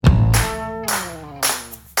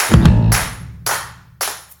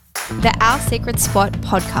the Our Secret Spot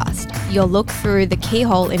podcast, your look through the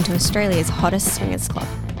keyhole into Australia's hottest swingers club.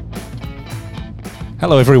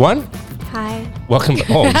 Hello, everyone. Hi. Welcome.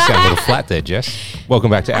 Oh, you sound a little flat there, Jess. Welcome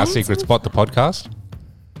back to Our Secret Spot, the podcast.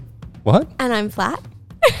 What? And I'm flat.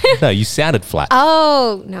 No, you sounded flat.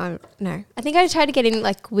 Oh, no. I think I tried to get in,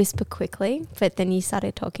 whisper quickly, but then you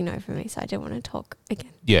started talking over me, so I didn't want to talk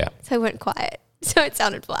again. Yeah. So I went quiet. So it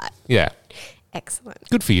sounded flat. Yeah. Excellent.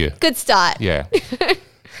 Good for you. Good start. Yeah.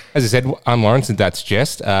 As I said, I'm Lawrence and that's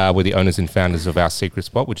Jess. We're the owners and founders of Our Secret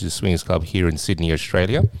Spot, which is a swingers club here in Sydney,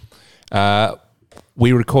 Australia.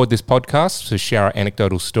 We record this podcast to share our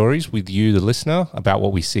anecdotal stories with you, the listener, about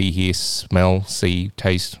what we see, hear, smell, see,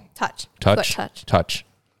 taste, touch.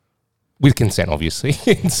 With consent, obviously,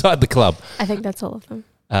 inside the club. I think that's all of them.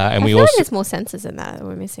 And I we feel also like there's more senses in that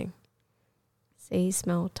we're missing. See,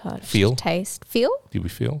 smell, touch, Feel. taste. Feel? Do we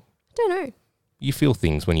feel? I don't know. You feel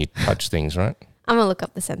things when you touch things, right? I'm going to look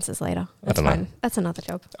up the senses later. That's don't know. fine. That's another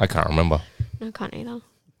job. I can't remember. No, I can't either.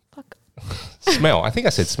 Fuck. Smell. I think I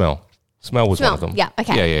said smell. Smell was one of them. Yeah,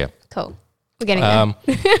 okay. Yeah. Cool. We're getting there.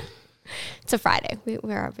 It's a Friday.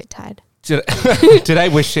 We're a bit tired. Today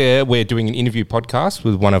we're doing an interview podcast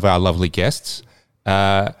with one of our lovely guests.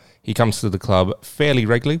 He comes to the club fairly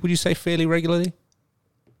regularly. Would you say fairly regularly?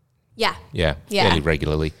 Yeah. Yeah. Yeah. Fairly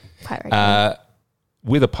regularly. Quite regular.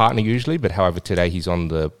 With a partner usually, but however today he's on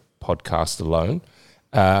the podcast alone.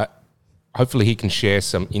 Hopefully he can share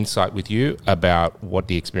some insight with you about what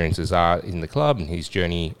the experiences are in the club and his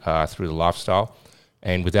journey through the lifestyle.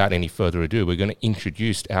 And without any further ado, we're going to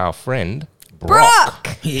introduce our friend, Brock.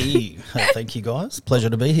 Hey, thank you guys. Pleasure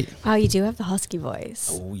to be here. Oh, you do have the husky voice.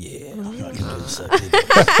 Oh yeah, I can do this so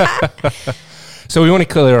good. So we want to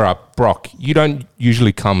clear up, Brock, you don't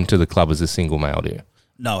usually come to the club as a single male, do you?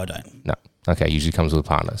 No, I don't. No. Okay, usually comes with a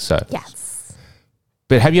partner. So, Yes.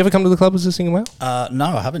 but have you ever come to the club as a single male? No,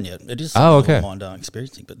 I haven't yet. It is Oh, okay. I don't mind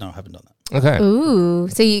experiencing, but no, I haven't done that. Okay. Ooh.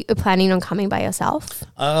 So you are planning on coming by yourself?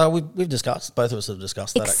 We've discussed, both of us have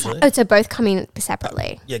discussed that actually. Oh, so both coming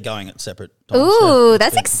separately? Yeah, going at separate times. Ooh, yeah.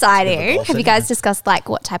 that's It's been a exciting. goal Have you setting, guys yeah. discussed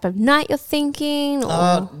what type of night you're thinking?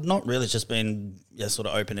 Or? Not really. It's just been sort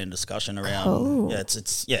of open end discussion around. Cool. Yeah,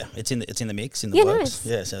 it's in the mix in the Yeah, works. nice.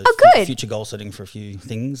 Yeah, so Oh, good. future goal setting for a few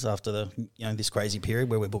things after the this crazy period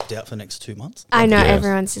where we're booked out for the next 2 months. I know Yeah.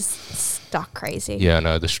 everyone's just stuck crazy. Yeah,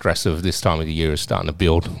 no, the stress of this time of the year is starting to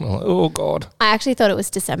build. I'm like, oh, God. I actually thought it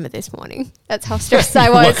was December this morning. That's how stressed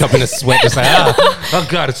I was. Woke up in a sweat to say, oh,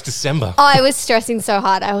 God, it's December. Oh, I was stressing so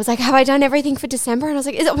hard. I was like, have I done everything for December? And I was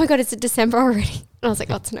like, oh my God, is it December already? And I was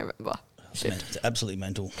like, oh, it's November. It's absolutely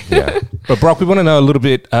mental. Yeah. But, Brock, we want to know a little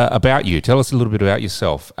bit about you. Tell us a little bit about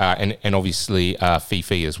yourself and obviously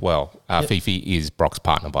Fifi as well. Fifi is Brock's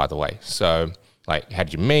partner, by the way. So, how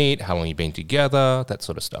did you meet? How long you been together? That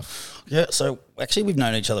sort of stuff. Yeah, so actually we've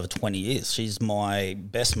known each other for 20 years. She's my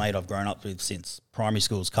best mate I've grown up with since primary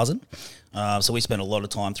school's cousin. So we spent a lot of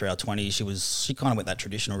time through our 20s. She kind of went that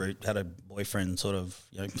traditional route, had a boyfriend sort of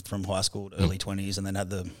from high school to early 20s and then had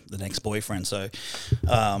the next boyfriend. So,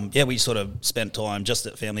 we sort of spent time just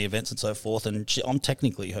at family events and so forth. And I'm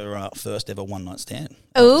technically her first ever one-night stand.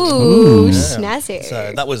 Ooh, snazzy.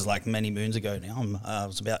 So that was many moons ago now. I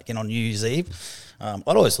was about getting on New Year's Eve. I'd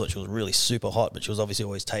always thought she was really super hot, but she was obviously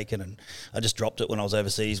always taken. And I just dropped it when I was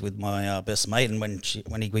overseas with my best mate. And when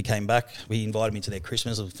we came back, he invited me to their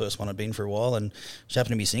Christmas. It was the first one I'd been for a while. And she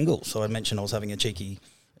happened to be single. So I mentioned I was having a cheeky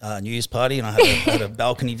New Year's party and I had a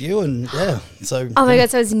balcony view. And so. Oh my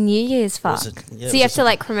God, so it was New Year's fuck. So you have to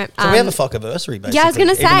remember. So we have a fuck anniversary, basically. Yeah, I was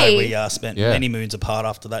gonna say. Even though we spent many moons apart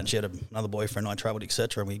after that, and she had another boyfriend, I travelled,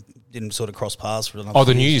 etc. And we didn't sort of cross paths for another. Oh,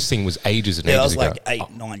 the few New years. Year's thing was ages and Yeah, ages that ago.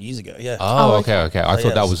 was 9 years ago. Yeah. Oh, okay. I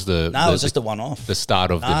thought that it was the... No, it was just a one-off. The start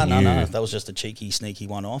of the new... No. That was just a cheeky, sneaky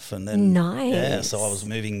one-off. And then... Nice. Yeah, so I was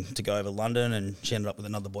moving to go over to London and she ended up with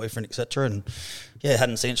another boyfriend, etc. And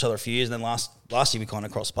hadn't seen each other a few years. And then last year we kind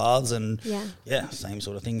of crossed paths and same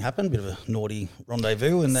sort of thing happened. Bit of a naughty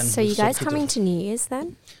rendezvous and then... So you guys coming to New Year's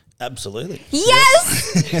then? Absolutely.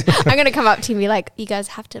 Yes! I'm going to come up to you and be like, you guys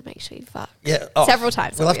have to make sure you fuck. Yeah. Several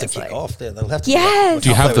times, We'll obviously. have to kick off there. They'll have to... Yes! Do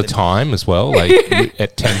you have the time as well?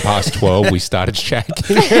 At 10 past 12, we started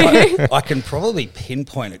shacking. I can probably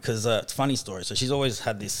pinpoint it because it's a funny story. So she's always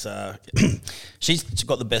had this... she's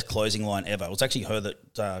got the best closing line ever. It was actually her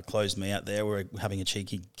that closed me out there. We were having a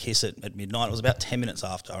cheeky kiss at midnight. It was about 10 minutes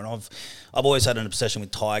after. And I've always had an obsession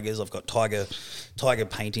with tigers. I've got tiger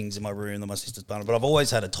paintings in my room that my sister's done. But I've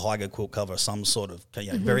always had a tiger quilt cover, some sort of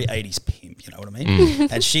very 80s pimp, you know what I mean?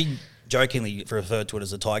 And she jokingly referred to it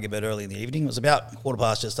as a tiger bed early in the evening. It was about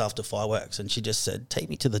 15:15 just after fireworks, and she just said, "Take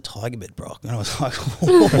me to the tiger bed, Brock." And I was like,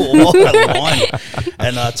 "What a line!"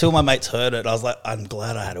 And two of my mates heard it. I was like, "I'm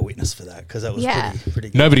glad I had a witness for that because that was pretty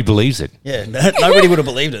good." Nobody believes it. Yeah, nobody would have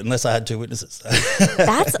believed it unless I had two witnesses.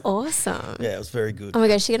 That's awesome. Yeah, it was very good. Oh my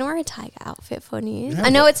gosh, you're going to wear a tiger outfit for New Year's? Yeah, I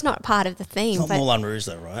know it's not part of the theme. It's not but Moulin Rouge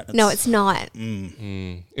though, right? no, it's not.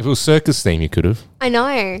 If it was circus theme, you could have. I know.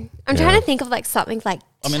 I'm trying to think of like something like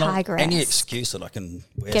tiger. any excuse that I can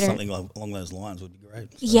wear something along those lines would be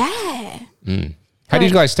great. So. Yeah. How did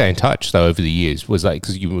you guys stay in touch though over the years? Was like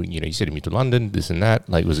because you said you moved to London, this and that.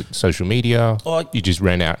 Like, was it social media? You just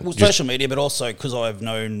ran out. Well, social media, but also because I've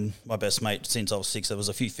known my best mate since I was 6. There was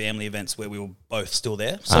a few family events where we were both still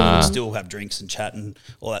there, so we would still have drinks and chat and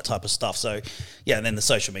all that type of stuff. So yeah, and then the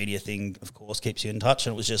social media thing, of course, keeps you in touch.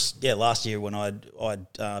 And it was just last year when I'd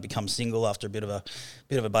become single after a bit of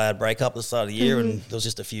a bad breakup at the start of the year, and there was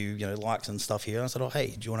just a few likes and stuff here. And I said, "Oh,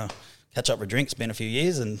 hey, do you want to catch up for drinks?" It's been a few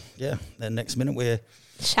years, and then next minute we're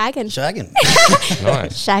shagging.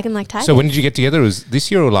 Nice. Shagging like tigers. So when did you get together? Was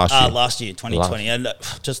this year or last year? Last year, 2020. And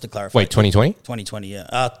just to clarify, Wait, 2020? 2020,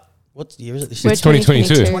 yeah. What year is it this year? It's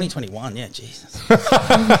 2022. 2021, yeah, Jesus. Don't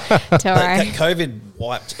worry. COVID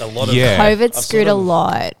wiped a lot of... Yeah. COVID screwed a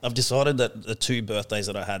lot. I've decided that the 2 birthdays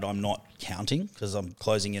that I had, I'm not counting because I'm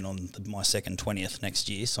closing in on my second 20th next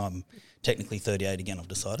year. So I'm technically 38 again, I've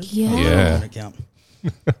decided. Yeah. Yeah. I'm gonna count.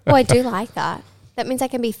 Oh, I do like that. That means I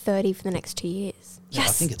can be 30 for the next 2 years. Yeah, Yes.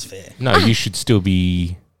 I think it's fair. No, you should still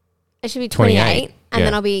be. I should be 28, 28. And yeah.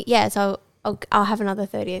 then I'll be, so I'll have another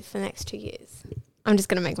 30th for the next 2 years. I'm just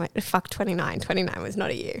going to make fuck 29. 29 was not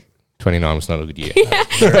a year. 29 was not a good year.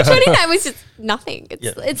 29 was just nothing. It's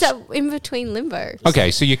Yeah. it's a in between limbo. Okay,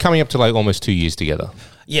 so you're coming up to like almost 2 years together.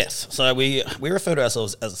 Yes, so we refer to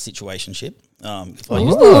ourselves as a situationship. If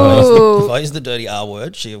Ooh. I use the dirty R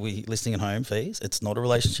word, we listening at home, fees. It's not a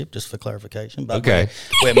relationship, just for clarification. But Okay.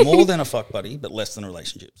 we're more than a fuck buddy, but less than a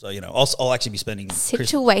relationship. So I'll actually be spending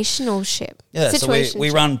Situational ship. Yeah, so Situationship.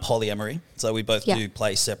 we run polyamory. So we both do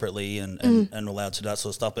play separately and allowed to do that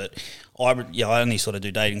sort of stuff. But I only sort of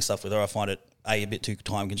do dating stuff with her. I find it a bit too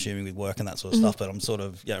time consuming with work and that sort of stuff. But I'm sort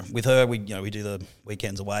of with her. We do the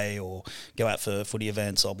weekends away or go out for footy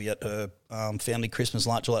events. I'll be at her family Christmas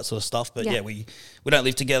lunch, all that sort of stuff. But we don't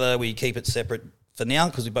live together. We keep it separate for now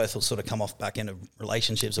because we both sort of come off back end of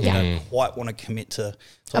relationships and we don't quite want to commit to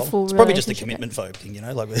A full it's probably just a relationship, commitment phobe thing,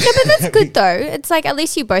 like. But that's good though. It's like at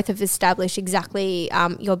least you both have established exactly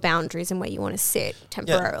your boundaries and where you want to sit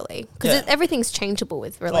temporarily because everything's changeable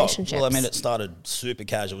with relationships. Well, I mean, it started super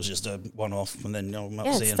casual. It was just a one-off, and then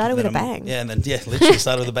it started with a bang. Yeah, and then literally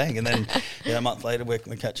started with a bang, and then a month later we're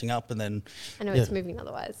catching up, and then I know it's moving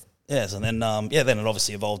otherwise. Yes, and then then it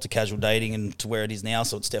obviously evolved to casual dating and to where it is now.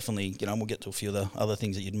 So it's definitely we'll get to a few of the other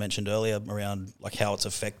things that you'd mentioned earlier around like how it's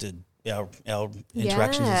affected our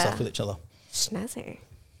interactions and stuff with each other. Snazzy.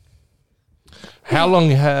 How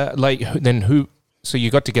long, so you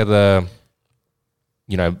got together,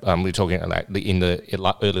 we're talking like in the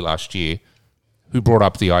early last year. Who brought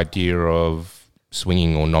up the idea of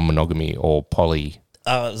swinging or non-monogamy or poly?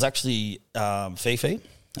 It was actually Fifi.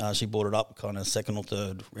 She brought it up kind of second or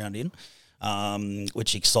third round in,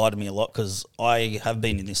 which excited me a lot because I have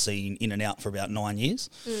been in this scene in and out for about 9 years.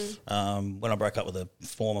 When I broke up with a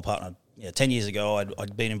former partner, 10 years ago,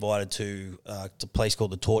 I'd been invited to a place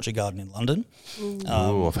called the Torture Garden in London.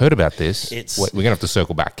 I've heard about this. We're going to have to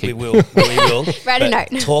circle back. We will. Write a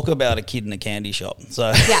note. Talk about a kid in a candy shop. So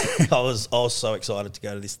I was so excited to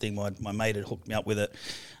go to this thing. My mate had hooked me up with it.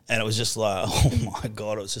 And it was just like, oh my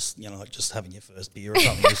God, it was just, like just having your first beer or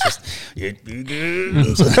something. It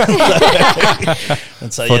was just,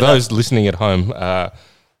 and so, For those listening at home,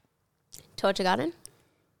 Torture Garden.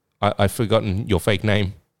 I've forgotten your fake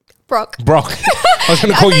name. Brock. I was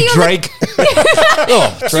going to call you Drake.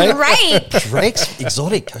 Drake. Drake's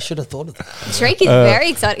exotic. I should have thought of that. Drake is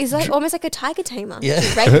very exciting. He's like almost like a tiger tamer. Yeah.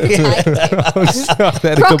 Drake the tiger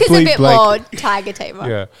tamer. Brock is a bit more tiger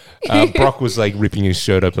tamer. Yeah. Brock was like ripping his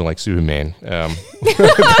shirt open like Superman. I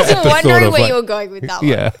was wondering where you were going with that one.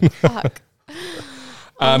 Yeah. Fuck.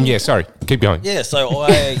 Sorry. Keep going. Yeah, so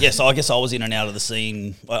I guess I was in and out of the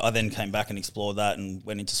scene. I then came back and explored that and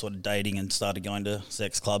went into sort of dating and started going to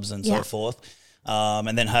sex clubs and so forth.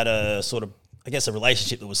 And then had a sort of, I guess, a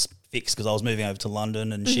relationship that was fixed because I was moving over to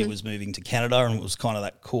London and she was moving to Canada, and it was kind of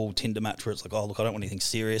that cool Tinder match where it's like, oh, look, I don't want anything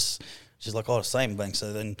serious. She's like, oh, same thing.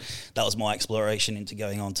 So then that was my exploration into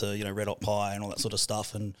going on to, Red Hot Pie and all that sort of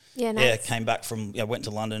stuff. And nice. Came back from, went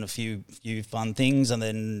to London, a few fun things. And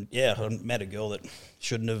then, I met a girl that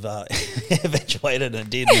shouldn't have eventuated and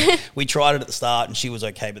did. And we tried it at the start and she was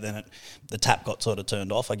okay, but then the tap got sort of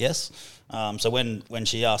turned off, I guess. So when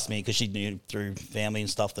she asked me, because she knew through family and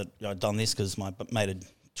stuff that I'd done this, because my mate had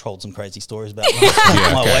trolled some crazy stories about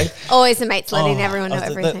my way. Always the mates letting everyone know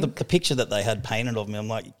everything. The picture that they had painted of me, I'm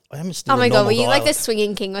like, I am still. Oh my god, were you like the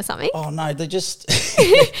swinging king or something? Oh no, they just.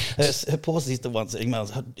 Her poor sister once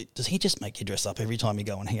emails, does he just make you dress up every time you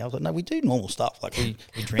go and hang out? I was like, no, we do normal stuff. Like we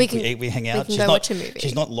drink, we eat, we hang out. We can go watch a movie.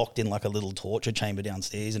 She's not locked in like a little torture chamber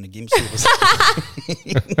downstairs in a gimp suit or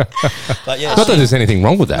something. But yeah, not that there's anything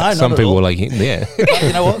wrong with that. No, some people all. were like, yeah.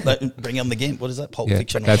 You know what? Bring on the gimp. What is that? Pulp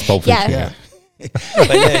Fiction. That's Pulp Fiction. Yeah. But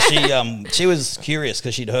yeah, she was curious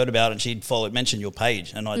because she'd heard about it and she'd mentioned your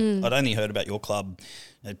page, and I'd only heard about your club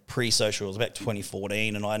pre-social. It was about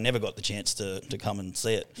 2014, and I never got the chance to come and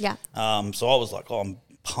see it. Yeah. So I was like, oh, I'm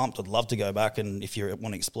pumped. I'd love to go back, and if you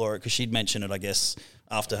want to explore it, because she'd mentioned it, I guess,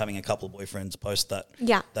 after having a couple of boyfriends post that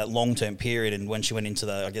long-term period, and when she went into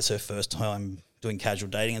her first time doing casual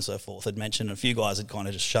dating and so forth, had mentioned a few guys had kind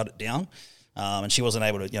of just shut it down. And she wasn't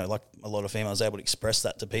able to, like a lot of females, able to express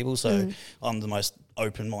that to people. So I'm the most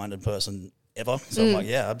open-minded person ever. So I'm like,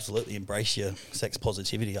 yeah, absolutely embrace your sex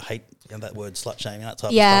positivity. I hate that word slut shaming, that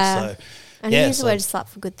type of stuff. So, and use the word slut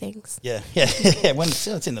for good things. Yeah. When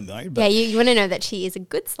it's in the mood. But you want to know that she is a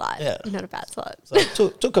good slut, not a bad slut. So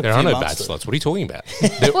it took a there few are no months bad sluts. What are you talking about?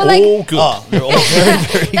 They're Well, all good. Oh, they're all very,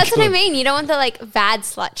 very That's good. what I mean. You don't want the bad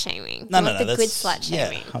slut shaming. No, you want the that's good slut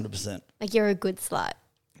shaming. Yeah, 100%. Like you're a good slut.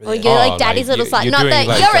 Or you're like daddy's little slut. Not that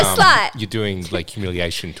like, you're a slut. You're doing like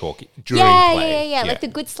humiliation talk during Yeah, play. yeah. Like the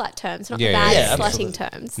good slut terms, not Yeah, the bad yeah, slutting absolutely.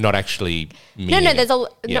 terms. Not actually No, meaning there's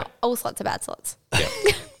it. not all sluts are bad sluts.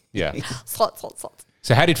 Yeah. Slut.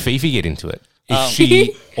 So how did Fifi get into it? Is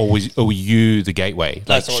she or were you the gateway?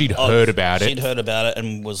 Like So she'd heard about it. She'd heard about it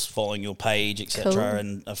and was following your page, etc., Cool.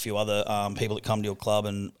 and a few other people that come to your club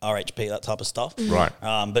and RHP, that type of stuff. Right.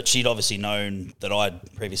 But she'd obviously known that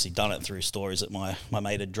I'd previously done it through stories that my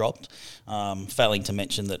mate had dropped, failing to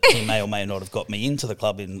mention that he may or may not have got me into the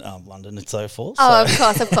club in London and so forth. Oh,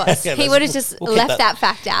 So- of course. Yeah, He would have just we'll keep left that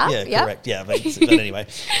fact out. Yeah, Yep. correct. Yeah, but anyway.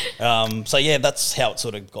 So yeah, that's how it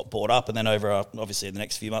sort of got brought up. And then over, obviously, the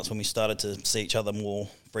next few months when we started to see each other more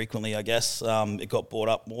frequently, I guess, it got brought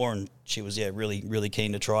up more, and she was, really, really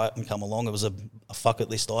keen to try it and come along. It was a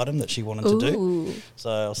bucket list item that she wanted to do. Ooh.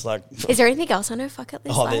 So I was like, Is there anything else on her bucket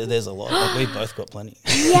list? there's a lot. Like, we've both got plenty.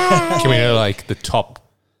 Yeah. Can we know like the top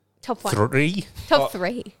Top one. 3? Top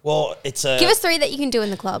 3. Well, it's a... Give us 3 that you can do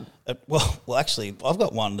in the club. Well, actually, I've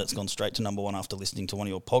got one that's gone straight to number 1 after listening to one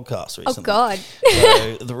of your podcasts recently. Oh, God.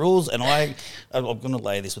 So the rules, and I'm going to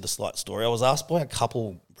lay this with a slight story. I was asked by a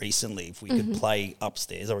couple recently if we could play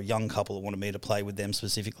upstairs, or a young couple that wanted me to play with them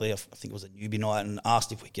specifically. I think it was a newbie night, and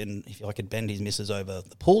asked if I could bend his missus over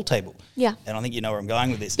the pool table. Yeah. And I think you know where I'm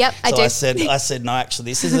going with this. Yep, I do. I said no. Actually,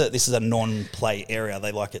 this is a non-play area.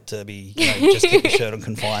 They like it to be just keep your shirt on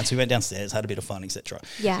confined. So we went downstairs, had a bit of fun, etc.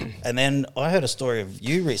 Yeah. And then I heard a story of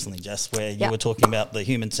you recently, Jess, where you Yep. were talking about the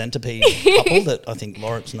human centipede couple that I think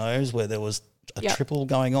Lawrence knows, where there was a Yep. triple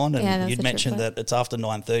going on, and Yeah, there was you'd a mentioned triplet. that it's after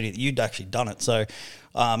 9:30 that you'd actually done it. So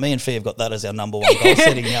me and Fee have got that as our number 1 goal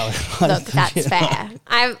setting now. Look, that's fair.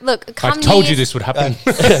 I I told you this would happen.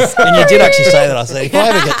 And you did actually say that. I said, if I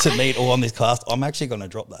ever get to meet or on this cast, I'm actually going to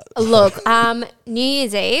drop that. Look, New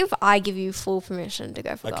Year's Eve, I give you full permission to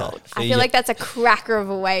go for Okay. gold. I Fee, feel like that's a cracker of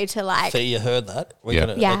a way to like. Fee, you heard that? We're Yeah.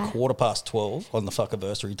 going to Yeah. at 12:15 on the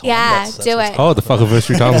fuckiversary time. Yeah, That's do what's it. Oh, the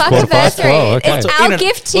fuckiversary time is quarter past 12. Okay. It's our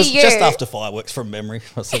gift to was you. just after fireworks from memory.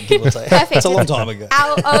 I said, give or take. Perfect. It's a long time ago.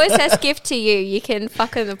 Our OSS gift to you. You can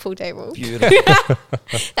fuck on the pool table. Beautiful.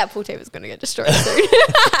 That pool table is going to get destroyed soon.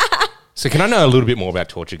 So can I know a little bit more about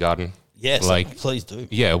Torture Garden? Yes, Like- please do.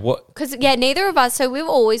 Yeah, what? Because, neither of us, so we've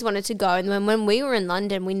always wanted to go. And when we were in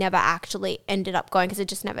London, we never actually ended up going because it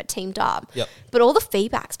just never teamed up. Yep. But all the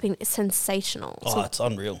feedback's been sensational. Oh, So- it's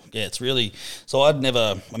unreal. Yeah, it's really. So I'd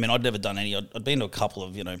never done any. I'd been to a couple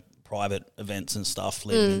of private events and stuff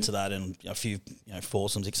leading into that, and a few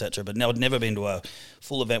foursomes, etc. But I'd never been to a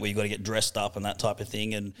full event where you got to get dressed up and that type of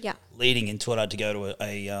thing. And Yeah. leading into it, I had to go to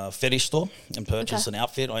a fetish store and purchase an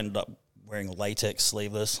outfit. I ended up wearing a latex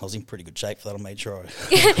sleeveless. I was in pretty good shape for that. I made sure.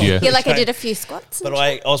 Yeah. You're like, I did a few squats. But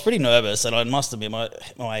I was pretty nervous, and I must admit,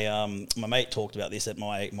 my mate talked about this at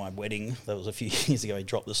my wedding. That was a few years ago. He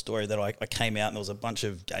dropped the story that I came out and there was a bunch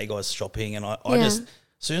of gay guys shopping, and I Yeah. just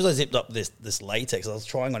As soon as I zipped up this latex, I was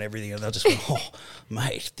trying on everything, and I just went, "Oh,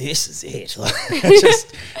 mate, this is it!" Like, it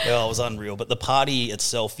was unreal. But the party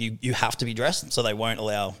itself, you have to be dressed, so they won't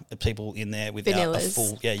allow people in there without Vanillas. a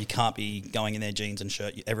full. Yeah, you can't be going in there jeans and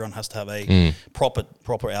shirt. Everyone has to have a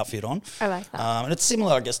proper outfit on. I like that. And it's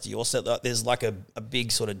similar, I guess, to your set. Like, there's like a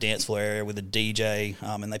big sort of dance floor area with a DJ,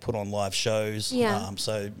 and they put on live shows. Yeah.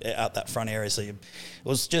 So out that front area, it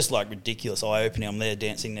was just like ridiculous, eye-opening. I'm there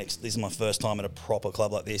dancing next. This is my first time at a proper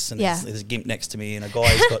club like this, and there's a gimp next to me, and a guy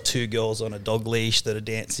who's got 2 girls on a dog leash that are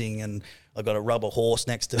dancing, and I've got a rubber horse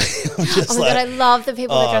next to me. Oh my God, I love the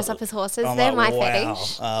people that dress up as horses. They're my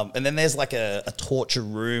fetish. And then there's like a torture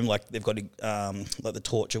room, like they've got like the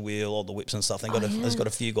torture wheel, all the whips and stuff. There's got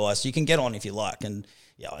a few guys, so you can get on if you like. And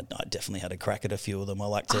yeah, I definitely had a crack at a few of them. I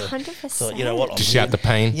like to, 100%. So, you know what? To shout the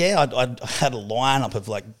pain. Yeah, I had a lineup of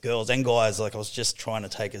like girls and guys. Like I was just trying to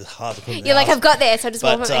take it as hard as I could. You're like, I've got this. I just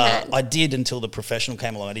warm up my hand. I did until the professional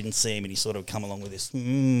came along. I didn't see him, and he sort of come along with this,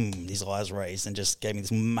 his eyes raised, and just gave me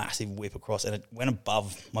this massive whip across, and it went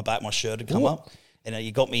above my back. My shirt had come up. And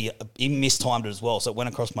he got me, he mistimed it as well. So it went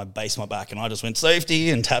across my base, my back, and I just went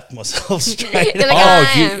safety and tapped myself straight.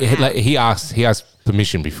 You're like, he asked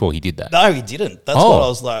permission before he did that. No, he didn't. That's what I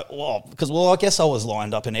was like, wow. Because, I guess I was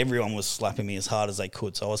lined up and everyone was slapping me as hard as they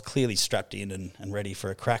could. So I was clearly strapped in and ready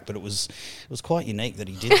for a crack. But it was quite unique that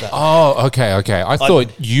he did that. Oh, okay. I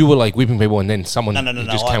thought you were like whipping people and then someone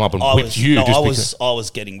just came up and whipped you. No, I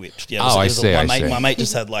was getting whipped. Yeah, I see. My mate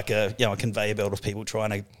just had like a conveyor belt of people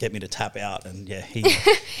trying to get me to tap out, and yeah, he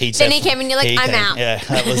then he came and you're like, I'm out. Yeah,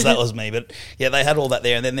 that was me. But yeah, they had all that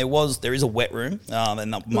there, and then there is a wet room,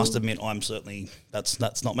 and I must admit I'm certainly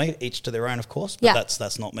that's not me. Each to their own, of course. But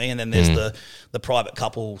that's not me. And then there's the private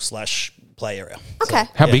couple / play area. Okay.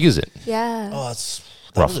 How big is it? Yeah. Oh,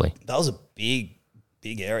 Roughly. That was a big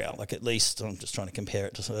area. Like at least I'm just trying to compare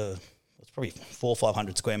it to. It's probably 400 or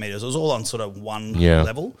 500 square meters. It was all on sort of one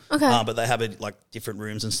level. Okay. But they have it like different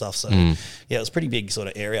rooms and stuff. So yeah, it was a pretty big sort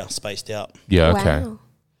of area spaced out. Yeah. Okay. Wow.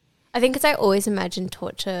 I think because I always imagine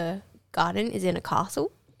Torture Garden is in a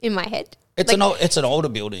castle in my head. It's an older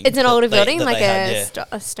building. It's an older building, like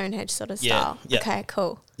a Stonehenge sort of style. Yeah. Okay,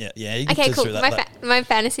 cool. Yeah. Okay, cool. My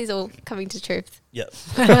fantasy's all coming to truth. Yeah.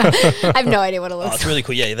 I have no idea what it looks like. It's really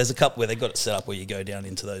cool. Yeah, there's a couple where they've got it set up where you go down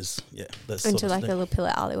into those. Yeah. Into like a little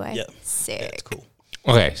pillar alleyway. Yeah. Sick. Yeah, it's cool.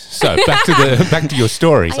 Okay, so back to your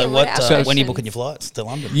story. So when are you booking your flights to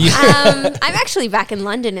London? I'm actually back in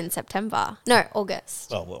London in September. No,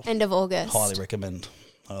 August. Oh well. End of August. Highly recommend.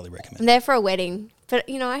 I'm there for a wedding. But,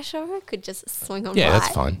 I could just swing on by. Yeah,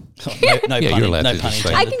 that's fine. No you're allowed to pun just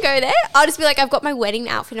intended. I can go there. I'll just be like, I've got my wedding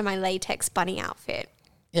outfit and my latex bunny outfit.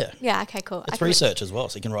 Yeah. Yeah, okay, cool. It's research as well,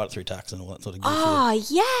 so you can write it through tax and all that sort of good shit. Oh,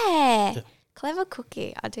 yeah. Clever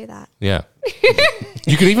cookie. I'll do that. Yeah.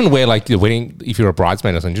 You could even wear like the wedding, if you're a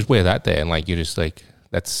bridesmaid or something, just wear that there and like you're just like,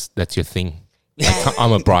 that's your thing. Like,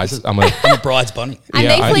 I'm a bride's bunny. I'm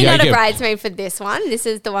thankfully not a bridesmaid for this one. This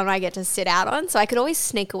is the one I get to sit out on. So I could always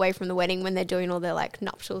sneak away from the wedding when they're doing all their like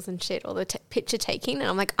nuptials and shit, all the picture taking. And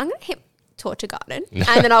I'm like, I'm going to hit Torture Garden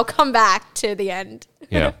and then I'll come back to the end.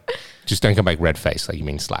 Yeah. Just don't come back red face like you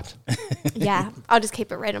mean slapped. Yeah. I'll just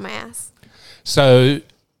keep it red on my ass. So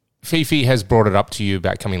Fifi has brought it up to you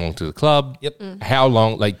about coming along to the club. Yep. How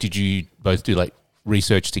long, like, did you both do like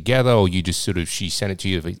research together, or you just sort of, she sent it to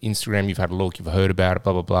you over Instagram, you've had a look, you've heard about it,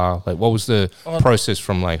 blah blah blah? Like, what was the process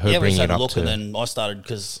from like her bringing it up to? And then I started,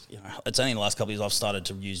 because it's only in the last couple of years I've started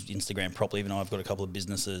to use Instagram properly. Even though I've got a couple of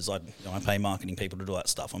businesses, I pay marketing people to do that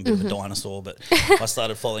stuff. I'm a bit of a dinosaur, but I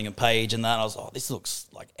started following a page, and then I was like, this looks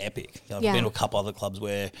like epic. I've been to a couple other clubs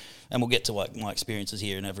where, and we'll get to like my experiences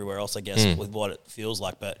here and everywhere else, I guess, with what it feels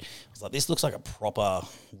like. But I was like, this looks like a proper,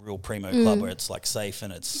 real primo club where it's like safe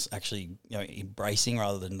and it's actually embracing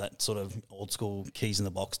rather than that sort of old school keys in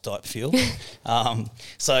the box type feel.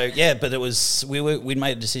 So yeah, but it was we'd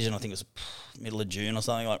made a decision. I think it was middle of June or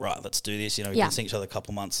something. Like, right, let's do this. We can see each other a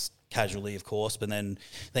couple months casually, of course, but then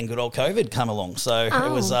good old COVID come along. So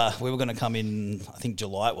it was we were going to come in, I think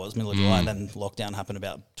July it was, middle of July, and then lockdown happened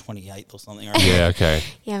about 28th or something. Yeah, okay.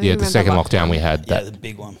 Yeah, the second lockdown we had. The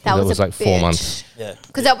big one. That was like 4 months. Yeah.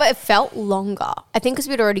 Because it felt longer. I think because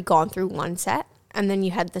we'd already gone through one set, and then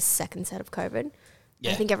you had the second set of COVID.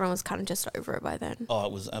 Yeah. I think everyone was kind of just over it by then. Oh,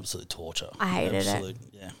 it was absolute torture. I hated it.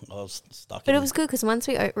 Yeah, I was stuck. But it was good because once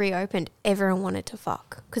we reopened, everyone wanted to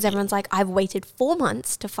fuck. Because everyone's like, I've waited 4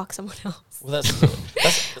 months to fuck someone else. Well,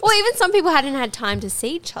 that's or even some people hadn't had time to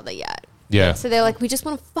see each other yet. Yeah. So they're like, we just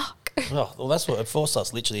want to fuck. Well, that's what it forced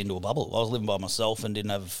us literally into a bubble. I was living by myself and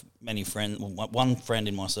didn't have many friends. One friend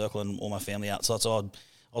in my circle and all my family outside. So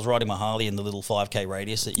I was riding my Harley in the little 5K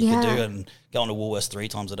radius that you could do, and going to Woolworths 3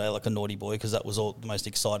 times a day like a naughty boy, because that was all the most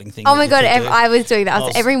exciting thing. Oh my God, I was doing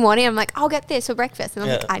that. Every morning I'm like, I'll get this for breakfast. And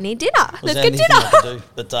I'm like, I need dinner. Let's get dinner.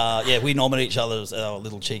 But we nominate each other as our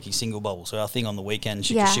little cheeky single bubble. So our thing on the weekend,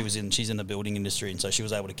 she's in the building industry, and so she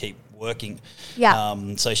was able to keep working.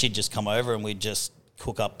 Yeah. So she'd just come over and we'd just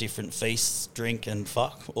cook up different feasts, drink and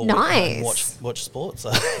fuck, or nice. Watch sports.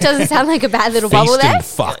 So. Doesn't sound like a bad little Feast bubble there. and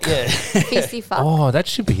fuck. Yeah. Feasty fuck. Oh, that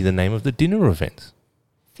should be the name of the dinner event.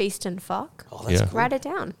 Feast and fuck. Oh, that's cool. Write it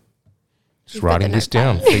down. Just writing this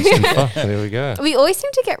down. Feast and fuck. There we go. We always seem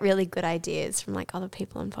to get really good ideas from like other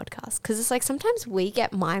people on podcasts, because it's like sometimes we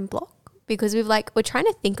get mind block because we're trying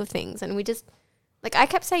to think of things, and we just like, I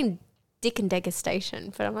kept saying dick and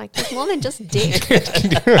degustation, but I'm like, there's more than just dick.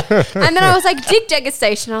 And then I was like, dick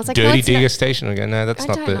degustation. I was like, dirty degustation. I go, no, that's I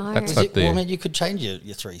not don't the. know. That's Well, not the. I mean, you could change your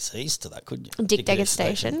 3 C's to that, couldn't you? dick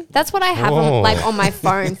degustation. That's what I have on my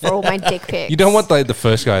phone for all my dick pics. You don't want the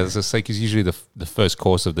first guy. That's just like, because usually the first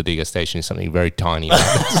course of the degustation is something very tiny. Yeah,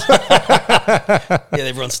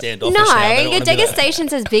 everyone's standoffish now. They don't No, wanna your be that.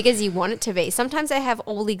 degustation's as big as you want it to be. Sometimes they have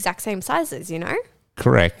all the exact same sizes, you know?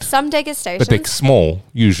 Correct. Some degustations, But they're small,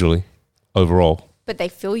 usually, overall. but they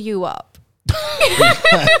fill you up. Look,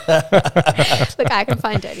 I can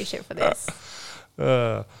find dirty shit for this.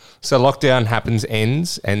 So lockdown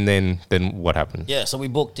ends, and then what happened? Yeah, so we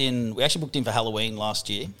actually booked in for Halloween last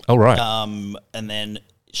year. Oh, right. And then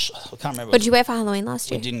I can't remember. What did you wear for Halloween last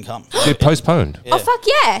We year? didn't come. It postponed. Oh, fuck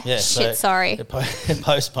yeah. Yeah, Shit, sorry. It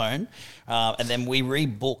postponed. And then we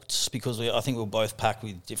rebooked because I think we were both packed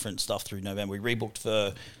with different stuff through November. We rebooked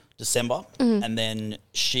for December, and then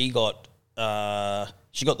she got the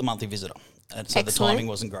monthly visitor. And so Excellent. the timing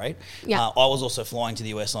wasn't great. Yeah. I was also flying to the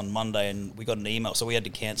US on Monday, and we got an email, so we had to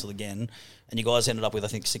cancel again. And you guys ended up with, I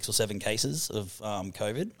think, 6 or 7 cases of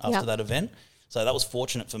COVID after that event. So that was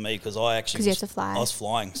fortunate for me because I actually 'Cause you had to fly. I was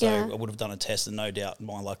flying, so Yeah. I would have done a test, and no doubt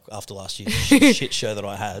my luck after last year's shit show that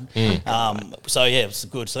I had. So yeah, it was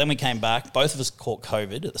good. So then we came back. Both of us caught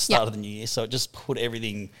COVID at the start of the new year, so it just put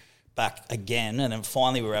everything back again, and then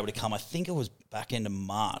finally we were able to come. I think it was back into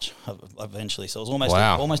March eventually, so it was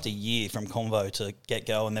almost a year from convo to get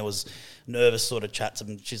going. There was nervous sort of chats,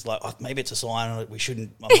 and she's like, oh, maybe it's a sign we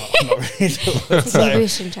shouldn't. I'm not ready to do it. Maybe we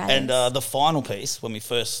shouldn't try And this. the final piece when we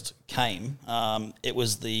first came, it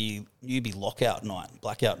was the newbie blackout night.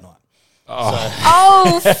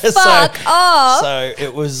 Oh, fuck off. So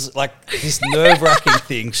it was like this nerve-wracking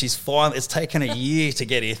thing. It's taken a year to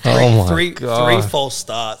get here. Three false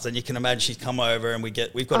starts, and you can imagine she's come over, and we've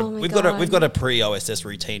got a pre-OSS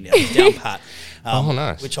routine now. It's down pat.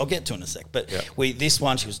 Nice. Which I'll get to in a sec. But this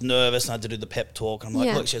one, she was nervous, and I had to do the pep talk. And I'm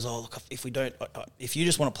like, look, she goes, oh, look, if you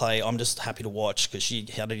just want to play, I'm just happy to watch, because she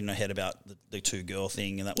had it in her head about the 2-girl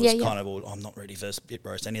thing, and that was kind of, well, I'm not ready for spit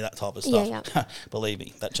roast, any of that type of stuff. Yeah. Believe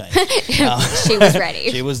me, that changed. She was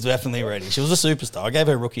ready. She was definitely ready. She was a superstar. I gave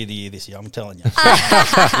her Rookie of the Year this year, I'm telling you.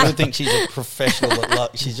 You would think she's a professional.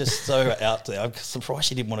 She's just so out there. I'm surprised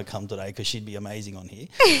she didn't want to come today, because she'd be amazing on here.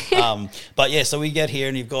 But yeah, so we get here,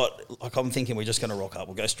 and you've got, like, I'm thinking we're just going to rock up.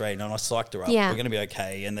 We'll go straight in, and I psyched her up. Yeah. We're going to be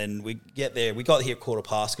okay. And then we get there. We got here at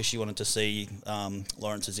 1:15 because she wanted to see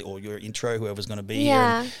Lawrence's or your intro, whoever's going to be here.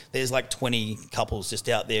 And there's like 20 couples just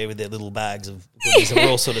out there with their little bags of goodies, and we're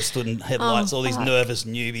all sort of stood in headlights, all these nervous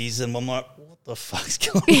newbies, and I'm like, what the fuck's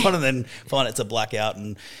going on? And then find it's a blackout.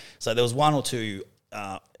 And so there was 1 or 2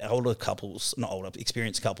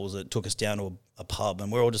 experienced couples that took us down to a pub,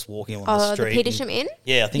 and we're all just walking along the street. The Petersham Inn?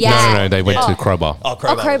 Yeah, I think. Yeah. No, they went to Crowbar. Oh,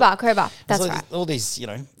 Crowbar. Crowbar. That's So right. all these,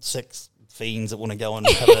 sex fiends that want to go and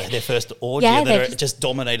have their first orgy that just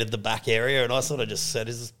dominated the back area, and I sort of just said,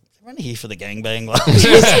 is everyone here for the gangbang? Like,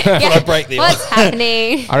 I break the What's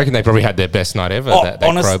happening? I reckon they probably had their best night ever. Oh, that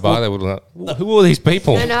honest- Crowbar. They would like, who are these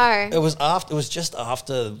people? I know. It was just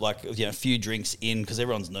after, like, a few drinks in, because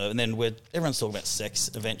everyone's nervous, and then everyone's talking about sex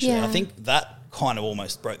eventually. And I think that kind of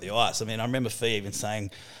almost broke the ice. I mean, I remember Fee even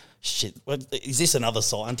saying, shit, is this another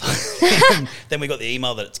sign? Then we got the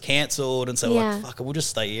email that it's cancelled, and so like, fuck it, we'll just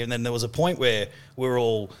stay here. And then there was a point where we were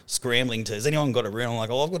all scrambling has anyone got a room? I'm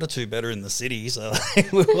like, I've got a 2-bedder in the city, so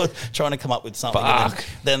we were trying to come up with something. Fuck.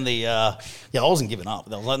 And then I wasn't giving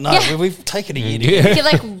up. I was like, no, we've taken a year to get here. You're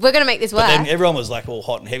like, we're going to make this work. But then everyone was like all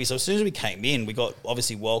hot and heavy. So as soon as we came in, we got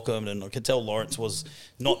obviously welcomed, and I could tell Lawrence was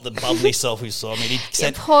not the bubbly self we saw. I mean, he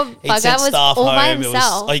sent poor bugger was staff all by home.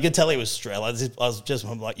 himself. You could tell he was stressed.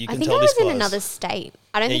 I'm like, you I can think tell I this was in guy's- another state.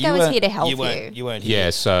 I don't think you I was weren't- here to help You weren't here. Yeah,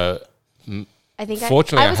 so I think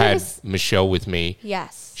fortunately I was had always- Michelle with me.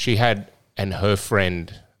 Yes. She had one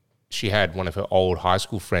of her old high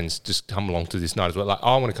school friends just come along to this night as well. Like,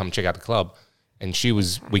 I want to come check out the club. and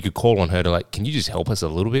we could call on her to like, can you just help us a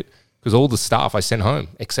little bit? Because all the staff I sent home,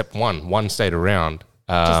 except one stayed around.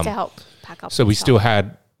 Just to help pack up. So we still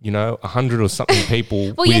had, 100 or something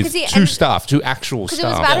people Well, yeah, with 'cause it- two and- staff, two actual Because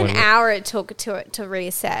staff. it was about an when- hour it took to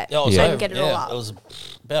reset Yeah, it was and get it all It up. was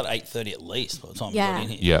about 8:30 at least by the time Yeah. we got in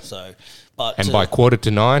here. Yeah. So, but And by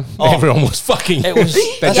 8:45, everyone was fucking. It was-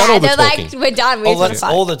 they'd done Yeah, all the they're talking. like, we're done. We all, just want to the,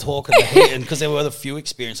 fight. all the talk and the heat, and because there were the few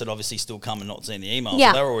experience that obviously still come and not seeing the emails.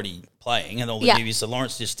 Yeah. So they were already playing, and all the Yeah. newbies. So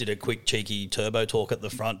Lawrence just did a quick cheeky turbo talk at the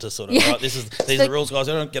front to sort of, right, these are the rules, guys.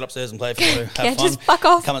 I don't get upstairs and play if you want to have fun. just fuck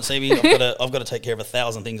off. Come and see me. I've got to take care of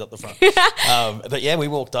 1,000 things up the front. But yeah, we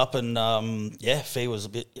walked up and Fee was a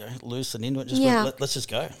bit loose and into it. Just Yeah. went, let's just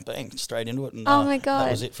go, bang, straight into it. And Oh my God.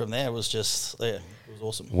 that was it from there. It was just it was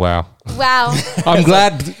awesome. Wow. Wow. I'm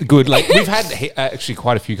glad. Good. Like we've had actually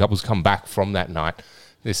quite a few couples come back from that night.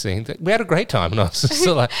 They're saying that we had a great time, and I was just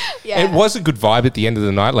like, Yeah. it was a good vibe at the end of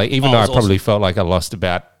the night. Like even Oh, though it I was probably felt like I lost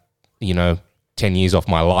about 10 years off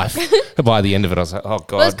my life by the end of it, I was like, oh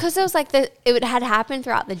god. Well, it's because it was like it had happened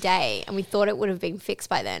throughout the day, and we thought it would have been fixed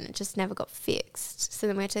by then. It just never got fixed. So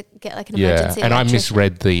then we had to get like an yeah, emergency. and I electrician.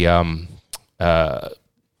 misread the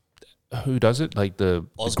who does it? Like the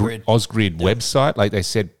Ausgrid. Ausgrid website. Like they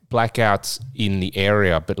said blackouts in the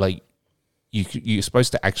area, but like you're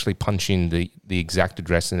supposed to actually punch in the exact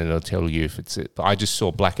address and it'll tell you if it's it. But I just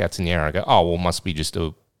saw blackouts in the area. I go, oh well, must be just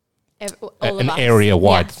All of an us. area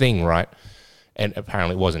wide Yeah. thing, right? And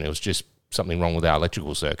apparently it wasn't. It was just something wrong with our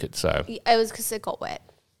electrical circuit. So It was because it got wet.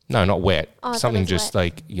 no, not wet. Oh, I thought Something it was just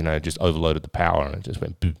wet. like just overloaded the power and it just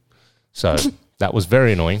went boom. So that was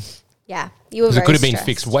very annoying. Yeah, you were. Because it Very could have been stressed.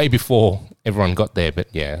 fixed way before everyone got there, but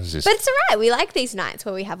yeah, it was just But it's all right. We like these nights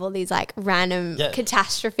where we have all these like random Yeah.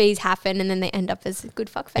 catastrophes happen, and then they end up as good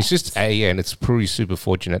fuck it's fests. just and it's pretty super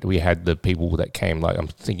fortunate that we had the people that came. Like I'm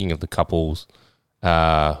thinking of the couples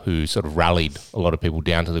who sort of rallied a lot of people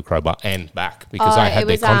down to the Crowbar and back because I had it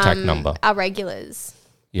their was, contact number. Our regulars.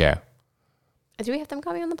 Yeah, Do we have them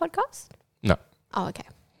coming on the podcast? no, Oh, okay.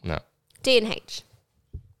 no, D and H.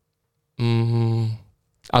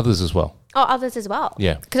 others as well. Oh, others as well.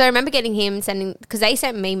 Yeah. Because I remember getting him because they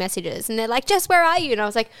sent me messages and they're like, Jess, where are you? And I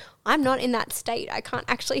was like, I'm not in that state. I can't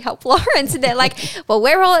actually help Lawrence. And they're like, well,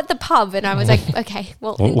 we're all at the pub. And I was like, okay,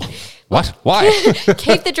 well, What? Why?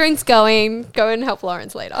 keep the drinks going. Go and help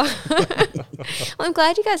Lawrence later. Well, I'm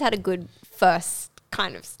glad you guys had a good first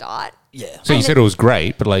kind of start. Yeah. So you said it was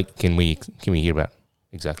great, but like, can we hear about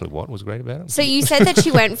exactly what was great about it? So you said that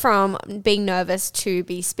she went from being nervous to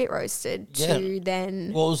be spit roasted to Yeah.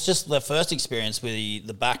 then. Well, it was just the first experience with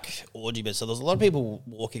the back orgy bit. So there was a lot of people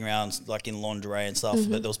walking around like in lingerie and stuff,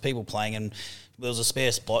 but there was people playing and there was a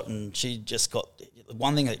spare spot and she just got...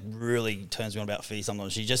 One thing that really turns me on about Fee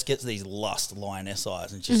sometimes, she just gets these lust lioness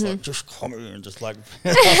eyes and she's like, just come here and just like... I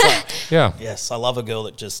was like, Yeah. yes, I love a girl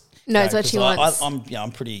that just... Knows what 'cause she wants.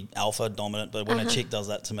 I'm pretty alpha dominant, but when a chick does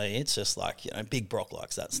that to me, it's just like, Big Brock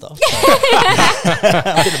likes that stuff. So,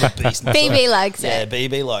 I'm a bit of a beast myself. BB likes Yeah, it.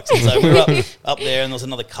 BB likes it. So we were up there, and there was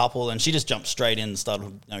another couple, and she just jumped straight in and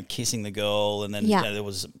started kissing the girl, and then Yeah. there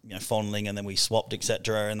was fondling, and then we swapped,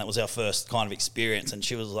 etc. And that was our first kind of experience. And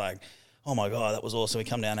she was like, "Oh my god, that was awesome." We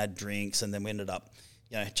come down, had drinks, and then we ended up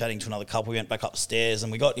chatting to another couple. We went back upstairs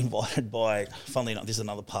and we got invited by, funnily enough, this is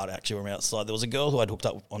another part actually when we were outside. There was a girl who I'd hooked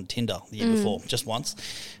up on Tinder the year before, just once.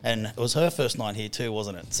 And it was her first night here too,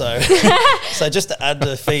 wasn't it? So so just to add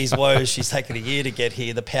to Fee's woes, she's taken a year to get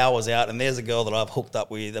here. The power's out and there's a girl that I've hooked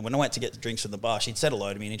up with. And when I went to get the drinks from the bar, she'd said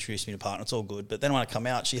hello to me and introduced me to a partner. It's all good. But then when I come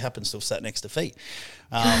out, she happens to have sat next to Fee.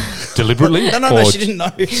 Deliberately? No, Or she didn't know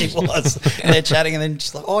who she was. And they're chatting, and then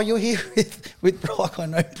she's like, "Oh, you're here with Brock. I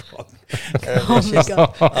know Brock." Oh my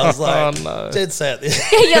God. I was like, Oh, no. dead set.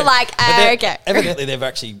 You're like, okay. Evidently, they're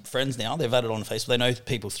actually friends now. They've added on Facebook. They know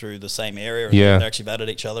people through the same area. And Yeah. they're actually added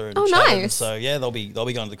each other. And Oh, chatted. And nice. so yeah, they'll be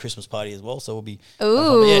going to the Christmas party as well. So we'll be.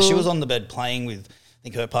 Ooh. But yeah, she was on the bed playing with, I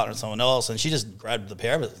think, her partner and someone else, and she just grabbed the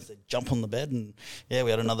pair of us and said, "Jump on the bed." And yeah, we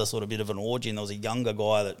had another sort of bit of an orgy, and there was a younger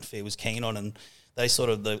guy that Fee was keen on, and they sort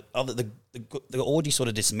of the orgy sort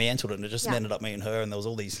of dismantled it, and it just Yeah. ended up me and her, and there was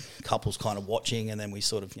all these couples kind of watching, and then we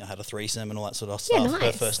sort of had a threesome and all that sort of Yeah, stuff. Her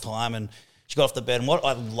nice. first time, and she got off the bed, and what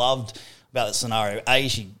I loved about that scenario,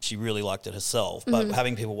 she really liked it herself, but Mm-hmm.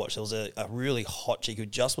 having people watch, there was a really hot chick who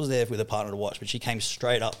just was there with a partner to watch, but she came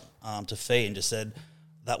straight up to Fee and just said,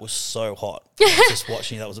 "That was so hot. Just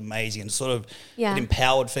watching you, that was amazing." And sort of Yeah. it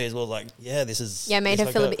empowered Fee as well. Like, yeah, this is... Yeah, made it's her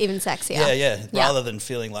like feel a bit even sexier. Yeah, yeah. Yeah. Rather than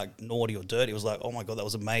feeling like naughty or dirty, it was like, "Oh my God, that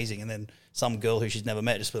was amazing." And then some girl who she's never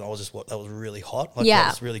met just went, that was really hot. Like, Yeah.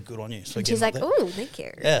 that was really good on you. So And she's like, oh, thank you.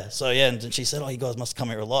 yeah. So yeah, and then she said, oh, you guys must come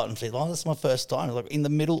here a lot. And she's like, oh, that's my first time. I was like, in the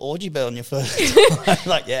middle orgy bell on your first time.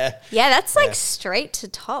 Like, yeah. Yeah, that's like straight to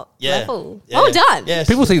top Yeah. level. Yeah. Well done. Yeah.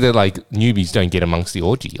 People think that like newbies don't get amongst the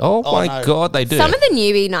orgy. Oh, my no. God, they do. Some of the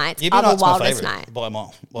newbie nights Newbie are the night's my wildest favourite night. by a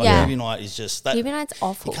mile. Like, Yeah. newbie night is just that. Newbie night's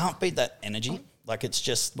awful. You can't beat that energy. Like, it's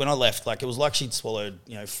just, when I left, like, it was like she'd swallowed,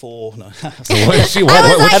 4, no. What, I was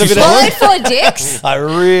like, she swallowed 4 dicks. I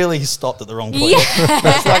really stopped at the wrong point.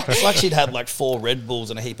 Yeah. It's like she'd had like 4 Red Bulls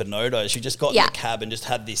and a heap of No-Dos. She just got in Yeah. the cab and just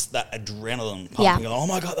had that adrenaline pumping. Yeah. Going, oh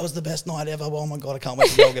my God, that was the best night ever. Oh my God, I can't wait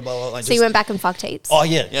to go. Blah, blah, blah. So you went back and fucked heaps? Oh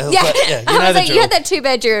yeah. yeah. You I know was the like, you drill. had that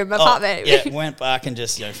 2-bedroom apartment. Yeah, went back and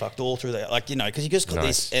just fucked all through that, like because you just got Nice.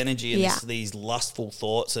 this energy and Yeah. these lustful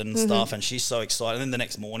thoughts and stuff, and she's so excited. And then the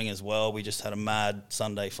next morning as well, we just had a mad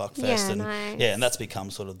Sunday fuck fest, Yeah, and nice. and that's become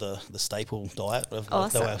sort of the staple diet of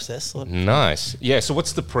Awesome. the OSS. Nice. Yeah. So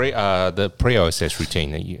what's the pre-OSS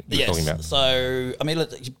routine that you're talking about? So, I mean,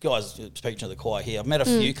 look, you guys, speaking to the choir here, I've met a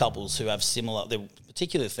few couples who have similar, they're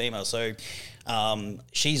particularly female. So,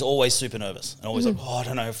 she's always super nervous and always like, oh, I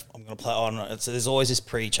don't know if I'm going to play. Oh, I don't know. So there's always this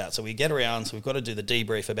pre-chat. So we get around. So we've got to do the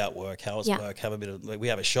debrief about work. How was work? Have a bit of, we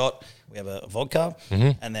have a shot. We have a vodka.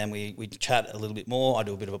 And then we chat a little bit more. I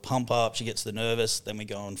do a bit of a pump up. She gets the nervous. Then we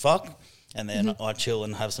go and fuck. And then I chill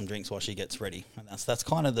and have some drinks while she gets ready. And that's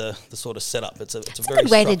kind of the sort of setup. It's a very Good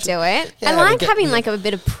way to structured- do it. Yeah, I we like get- having yeah. like a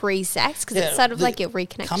bit of pre-sex because it's sort of like your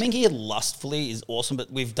reconnection. Coming here lustfully is awesome, but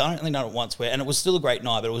we've only done it once and it was still a great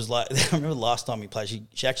night, but it was like, I remember the last time we played,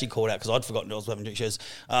 she actually called out because I'd forgotten I was having drinks. She goes,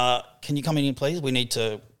 can you come in here, please? We need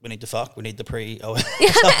to fuck. We need the pre. Oh,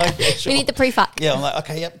 We need the pre-fuck. Yeah, I'm like,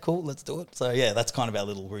 okay, yep, cool, let's do it. So yeah, that's kind of our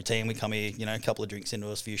little routine. We come here, a couple of drinks into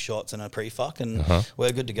us, a few shots and a pre-fuck, and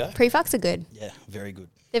we're good to go. Pre-fucks are good. Yeah, very good.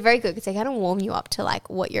 They're very good because they kind of warm you up to like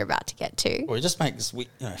what you're about to get to. Well, it just makes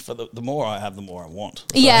for the more I have, the more I want. So,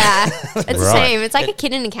 Yeah, it's the Right. same. It's like a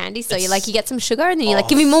kid in a candy store. You get some sugar and then you're like,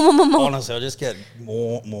 give me more. Honestly, I just get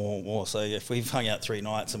more. So if we've hung out 3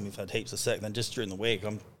 nights and we've had heaps of sex, then just during the week,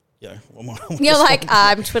 I'm You're like,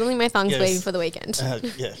 I'm twiddling my thumbs Yes. waiting for the weekend.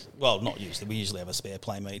 yeah. Well, not usually. We usually have a spare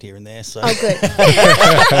playmate here and there. So Oh, good.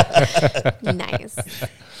 Nice.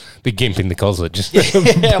 The gimp in the closet. Just Oh,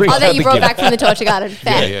 that you brought back from the torture garden.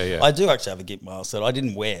 Fair. Yeah. I do actually have a gimp mask that I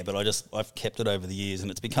didn't wear, but I've kept it over the years,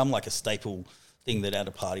 and it's become like a staple thing that at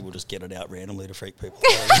a party we'll just get it out randomly to freak people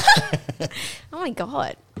out. Oh my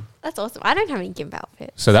God. That's awesome. I don't have any gimp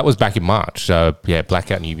outfit. So that was back in March. So yeah,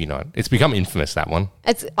 Blackout Newbie Night. It's become infamous, that one.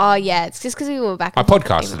 It's just because we were back. I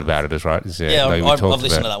podcasted about it, is right? Yeah, we I've talked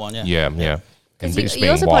listened to about- that one, yeah. Yeah. And it's You been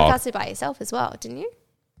also wild. podcasted by yourself as well, didn't you?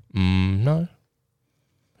 No.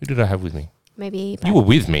 Who did I have with me? Maybe. You were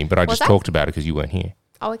with me, but I Was just I? talked about it because you weren't here.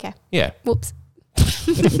 Oh, okay. Yeah. Whoops.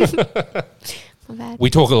 My bad. We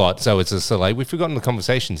talk a lot, so it's just like we've forgotten the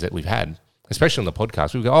conversations that we've had, especially on the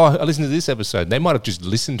podcast. We go, oh, I listened to this episode. They might have just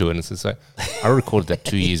listened to it, and it's just like, I recorded that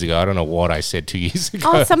 2 years ago. I don't know what I said 2 years ago.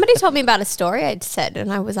 Oh, somebody told me about a story I'd said,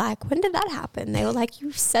 and I was like, when did that happen? They were like,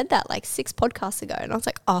 you said that like 6 podcasts ago. And I was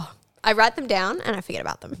like, oh, I write them down and I forget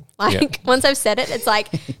about them. Like, once I've said it, it's like,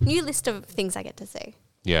 new list of things I get to say.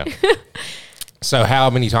 Yeah. So how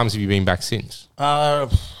many times have you been back since? I'm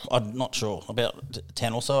not sure. About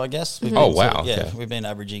 10 or so, I guess. We've Oh, been wow, yeah, okay. we've been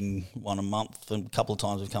averaging 1 a month, and a couple of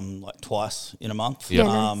times we've come like twice in a month. Yeah.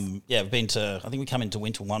 Nice. We've been to, I think we come into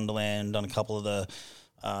Winter Wonderland, done a couple of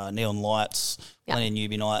the neon lights, Yeah. plenty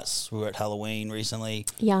of newbie nights. We were at Halloween recently.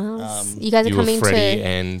 Yes. You guys are You were coming Freddie to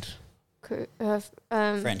and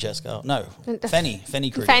Francesca. No, Fanny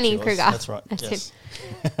Kruger. Fanny she was. Kruger. That's right. That's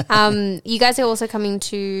yes. you guys are also coming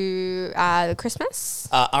to Christmas.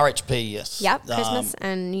 RHP, yes. Yep, Christmas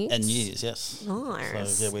and New Year's. And New Year's, yes.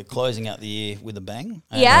 Nice. So, yeah, we're closing out the year with a bang.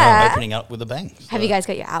 And Yeah. opening up with a bang. Have So- you guys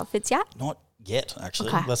got your outfits yet? Not yet, actually.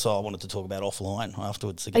 Okay. That's why I wanted to talk about offline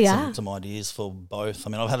afterwards to get Yeah. some ideas for both. I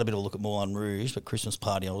mean, I've had a bit of a look at Moulin Rouge, but Christmas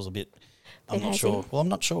party, I was a bit... I'm Bit not hazy. sure. Well, I'm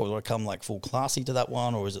not sure. Do I come like full classy to that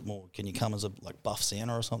one, or is it more? Can you come as a like buff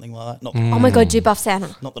Santa or something like that? Not, Oh my God, do buff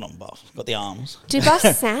Santa. not that I'm buff. Got the arms. Do buff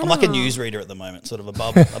Santa. I'm like a newsreader at the moment, sort of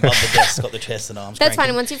above the desk. Got the chest and arms. That's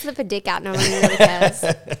cranking. funny. Once you flip a dick out, no one really cares.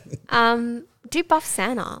 Do buff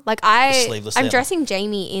Santa. Like I'm sleeveless Santa. dressing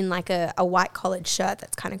Jamie in like a white collared shirt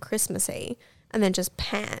that's kind of Christmassy, and then just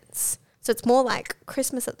pants. So it's more like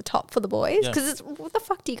Christmas at the top for the boys. Yeah. Because it's what the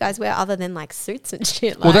fuck do you guys wear other than like suits and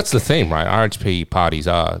shit? well, Like, that's the theme, right? RHP parties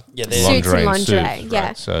are Yeah, they're- suits and lingerie lingerie. suits, Yeah.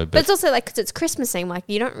 right? So, but it's also like because it's Christmas theme. Like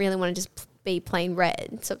you don't really want to just be plain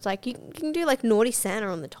red. So it's like you can do like naughty Santa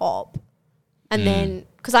on the top, and then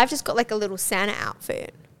because I've just got like a little Santa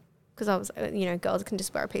outfit. Because I was, girls can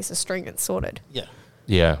just wear a piece of string and sorted. Yeah.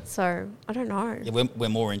 Yeah. So I don't know. Yeah, we're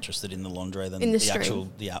more interested in the lingerie than In the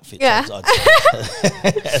the outfit. Yeah.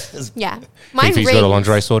 I'd say. Yeah. Mine Fifi's rings. got a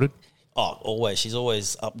lingerie sorted? Oh, always. She's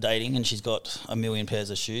always updating, and she's got a million pairs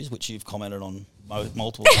of shoes, which you've commented on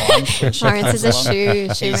multiple times. when she Lawrence is comes a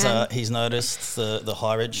along. shoe man. He's noticed the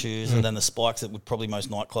high red shoes and then the spikes that would probably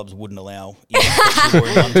most nightclubs wouldn't allow. That she wore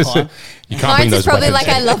in one time. You can't bring Lawrence those is probably weapons like,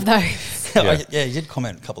 in. I love those. Yeah, he did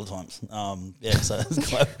comment a couple of times.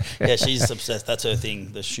 She's obsessed. That's her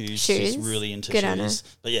thing. The shoes. She's really into Good on her. shoes.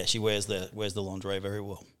 But yeah, she wears the lingerie very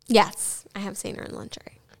well. Yes, I have seen her in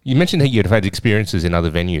lingerie. You mentioned that you'd had experiences in other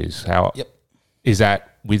venues. How Yep. is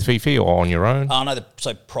that with Fifi or on your own? No,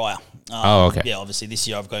 so prior. Okay. Yeah, obviously this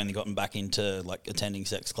year I've only gotten back into like attending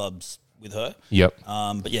sex clubs with her. Yep.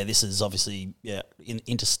 But yeah, this is obviously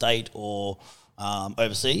interstate or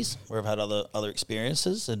overseas where I've had other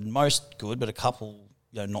experiences, and most good, but a couple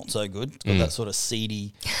not so good. It's got that sort of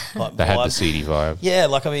seedy type They vibe. had the seedy vibe. Yeah,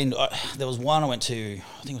 like I mean, there was one I went to.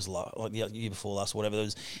 I think it was like the year before last, or whatever. There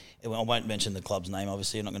was. I won't mention the club's name.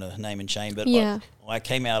 Obviously, I'm not going to name and shame. But Yeah. I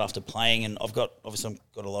came out after playing, and I've got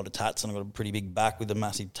a lot of tats, and I've got a pretty big back with a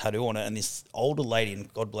massive tattoo on it. And this older lady,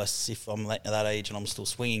 and God bless if I'm that age and I'm still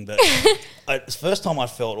swinging, but it's the first time I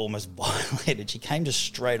felt almost violated. She came just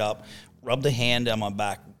straight up, rubbed a hand down my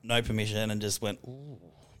back, no permission, and just went, "Ooh,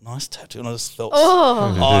 nice tattoo." And I just felt,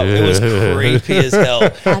 it was creepy as hell.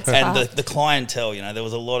 That's and fucked. the clientele, there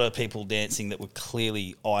was a lot of people dancing that were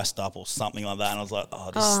clearly iced up or something like that. And I was like,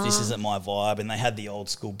 this isn't my vibe. And they had the old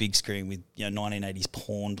school big screen with 1980s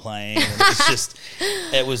porn playing. And it's just,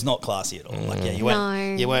 it was not classy at all. Like, yeah,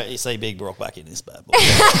 you see Big Brock back in this bad boy.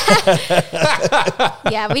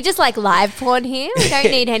 Yeah, we just like live porn here. We don't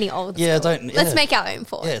need any old Yeah, school. Let's yeah. make our own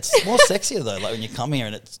porn. Yeah, it's more sexier though. Like when you come here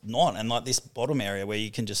and it's not, and like this bottom area where you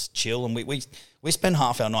can just chill, and we spend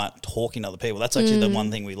half our night talking to other people. That's actually the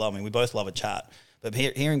one thing we love. I mean, we both love a chat, but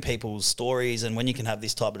hearing people's stories, and when you can have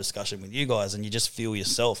this type of discussion with you guys, and you just feel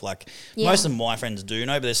yourself. Like most of my friends do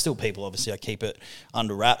know, but there's still people. Obviously, I keep it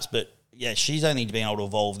under wraps. But yeah, she's only been able to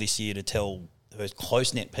evolve this year to tell her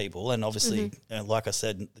close knit people, and obviously, like I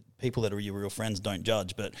said, people that are your real friends don't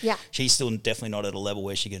judge. But she's still definitely not at a level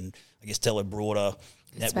where she can, I guess, tell her broader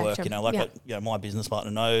network. Spectrum. My business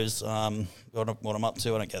partner knows what I'm up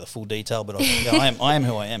to. I don't get the full detail, but I am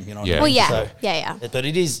who I am. Yeah. Well, yeah, So, yeah. but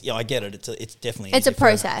it is. I get it. It's definitely It's a easy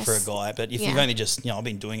process. for a guy. But if you've only just, I've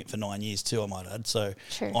been doing it for 9 years too. I might add. So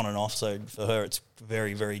True. on and off. So for her, it's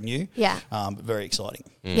very, very new. Yeah. But very exciting.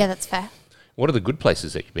 Yeah, that's fair. What are the good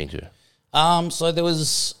places that you've been to? So there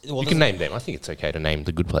was. You can name them. I think it's okay to name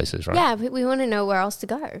the good places, right? Yeah, we want to know where else to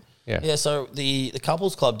go. Yeah, so the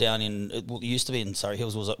couples club down it used to be in Surrey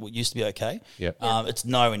Hills used to be okay. Yeah. It's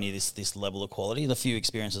nowhere near this level of quality. The few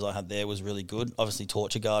experiences I had there was really good. Obviously,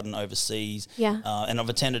 Torture Garden overseas. Yeah. And I've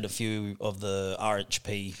attended a few of the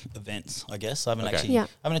RHP events. I guess I haven't Okay. I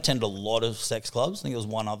haven't attended a lot of sex clubs. I think there was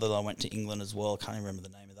one other that I went to England as well. I can't even remember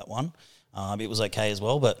the name of that one. It was okay as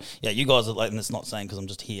well, but yeah, you guys are like, and it's not saying because I'm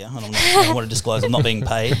just here, and I don't want to disclose I'm not being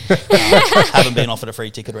paid, haven't been offered a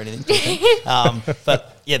free ticket or anything.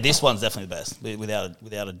 But yeah, this one's definitely the best,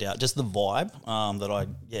 without a doubt. Just the vibe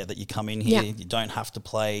that you come in here, you don't have to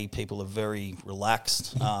play. People are very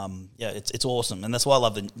relaxed. It's awesome, and that's why I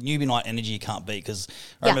love the newbie night energy. You can't beat, because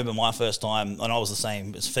I remember my first time, and I was the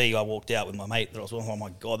same as Fee. I walked out with my mate that I was, oh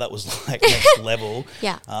my god, that was like next level.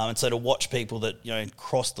 Yeah. And so to watch people that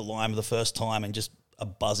crossed the line for the first time and just are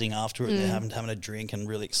buzzing after it, they're having a drink and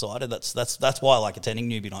really excited. That's why I like attending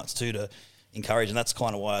newbie nights too, to encourage, and that's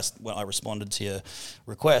kind of why I responded to your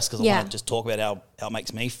request, because I want to just talk about how it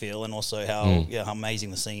makes me feel, and also how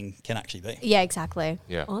amazing the scene can actually be. Yeah, exactly.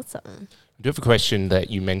 Yeah. Awesome. I do have a question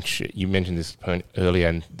that you mentioned this point earlier,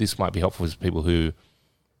 and this might be helpful for people who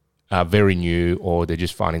are very new, or they're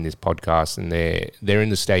just finding this podcast and they're in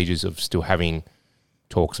the stages of still having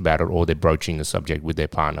talks about it, or they're broaching the subject with their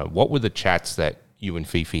partner. What were the chats that you and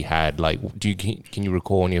Fifi had? Like, can you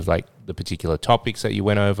recall any of like the particular topics that you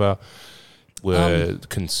went over? Were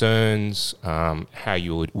concerns, how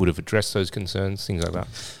you would have addressed those concerns, things like that?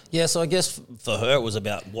 Yeah, so I guess for her it was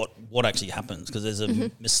about what actually happens, because there's a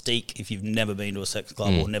mystique if you've never been to a sex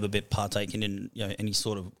club or never been partaking in any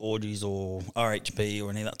sort of orgies or RHP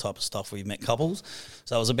or any of that type of stuff where you've met couples.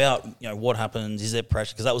 So it was about what happens, is there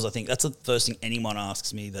pressure? Because I think that's the first thing anyone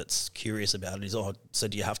asks me that's curious about it is, so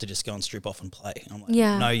do you have to just go and strip off and play? And I'm like,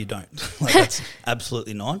 no, you don't. That's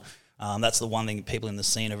absolutely not. That's the one thing people in the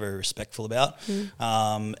scene are very respectful about.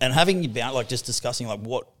 And having just discussing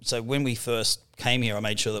so when we first came here, I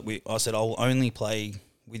made sure that I said I'll only play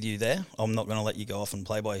with you there. I'm not going to let you go off and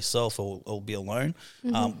play by yourself or be alone.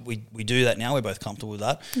 We do that now. We're both comfortable with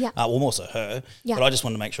that. Yeah. Well, more so her. Yeah. But I just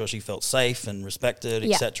wanted to make sure she felt safe and respected,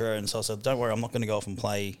 Yeah. etc. And so I said, don't worry, I'm not going to go off and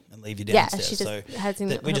play and leave you Yeah, downstairs. she just So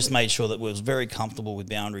hasn't- we just made sure that we was very comfortable with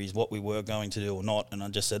boundaries, what we were going to do or not. And I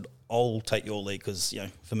just said, I'll take your lead because,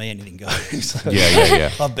 for me, anything goes. So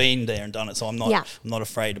Yeah. I've been there and done it, so I'm Yeah. not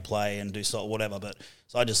afraid to play and do so whatever. But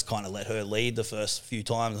so I just kind of let her lead the first few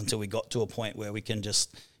times until we got to a point where we can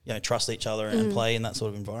just trust each other and play in that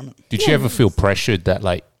sort of environment. Did you ever feel pressured that,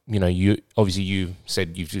 like, you obviously you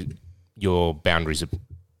said your boundaries are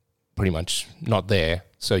pretty much not there,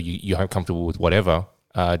 so you're comfortable with whatever.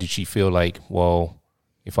 Did she feel like, well,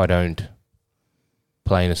 if I don't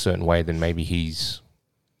play in a certain way, then maybe he's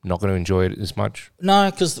not going to enjoy it as much? No,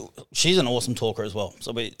 because she's an awesome talker as well.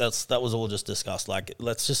 So that was all just discussed. Like,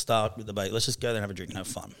 let's just start with the bait. Let's just go there and have a drink and have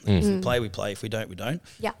fun. If we play, we play. If we don't, we don't.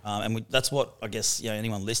 Yeah. And that's what I guess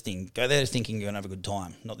anyone listening, go there thinking you're going to have a good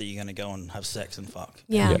time, not that you're going to go and have sex and fuck.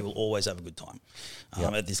 Yeah. And you will always have a good time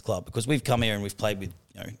at this club because we've come here and we've played with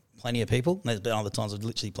plenty of people. And there's been other times I've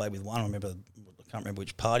literally played with one. I can't remember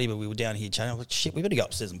which party, but we were down here chatting. I was like, shit, we better go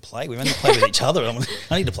upstairs and play. We've only played with each other.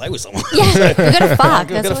 I need to play with someone. Yeah, we've got to fuck.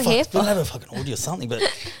 We've That's gotta what we're here We'll for. have a fucking orgy or something. But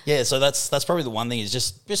yeah, so that's probably the one thing is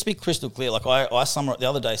just be crystal clear. Like I summarized the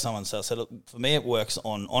other day, someone said, for me it works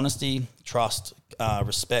on honesty, trust,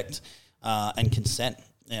 respect, and consent.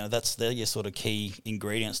 They're your sort of key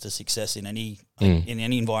ingredients to success in any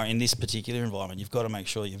environment. In this particular environment, you've got to make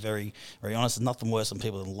sure you're very, very honest. There's nothing worse than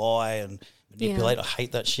people that lie and manipulate. I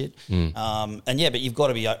hate that shit. But you've got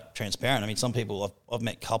to be transparent. I mean, some people I've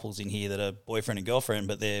met couples in here that are boyfriend and girlfriend,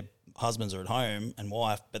 but their husbands are at home and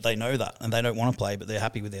wife, but they know that and they don't want to play, but they're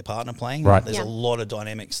happy with their partner playing. Right. There's a lot of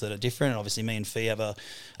dynamics that are different. And obviously, me and Fee have a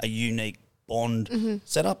unique bond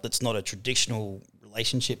set up that's not a traditional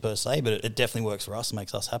relationship per se, but it definitely works for us and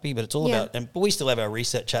makes us happy. But it's all about, but we still have our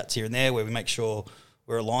reset chats here and there where we make sure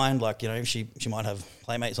we're aligned. Like, she might have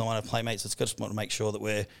playmates, I might have playmates. It's just want to make sure that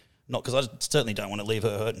we're not, because I certainly don't want to leave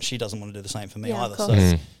her hurt and she doesn't want to do the same for me either. So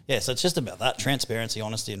so it's just about that transparency,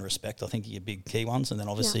 honesty and respect. I think are your big key ones. And then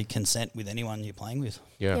obviously consent with anyone you're playing with.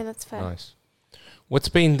 Yeah, that's fair. Nice. What's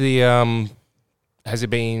been the, has it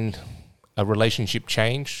been a relationship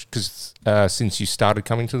change? Because since you started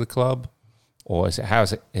coming to the club, or has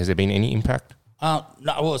there been any impact? No,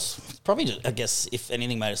 it was probably just, I guess, if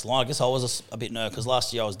anything made us lie, I guess I was a bit nervous because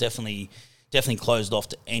last year I was definitely closed off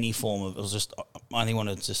to any form of, it was just, I only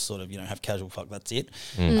wanted to just sort of, have casual fuck, that's it.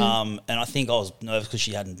 And I think I was nervous because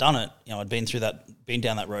she hadn't done it. I'd been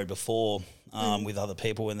down that road before with other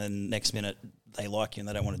people, and then next minute they like you and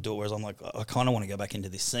they don't want to do it, whereas I'm like, I kind of want to go back into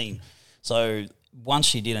this scene. So once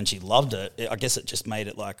she did and she loved it, I guess it just made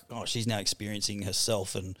it like, oh, she's now experiencing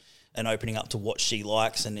herself and opening up to what she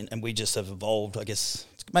likes, and we just have evolved. I guess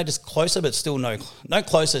it's made us closer, but still no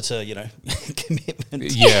closer to commitment.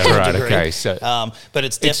 Yeah, to a right. degree. Okay, so but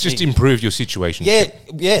it's just improved your situation.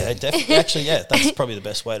 Actually, that's probably the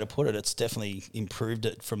best way to put it. It's definitely improved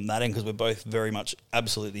it from that end because we're both very much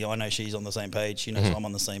absolutely. I know she's on the same page. She knows I'm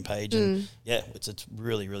on the same page, and it's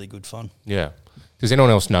really really good fun. Yeah. Does anyone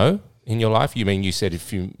else know in your life? You said a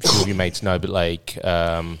few of your mates know, but like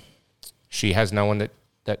she has no one that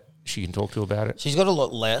she can talk to about it? She's got a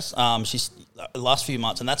lot less. She's the last few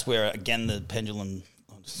months, and that's where, again, the pendulum,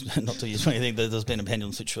 not to use anything, there's been a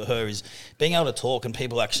pendulum switch for her, is being able to talk and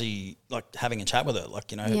people actually, like, having a chat with her.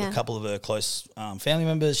 Like, a couple of her close family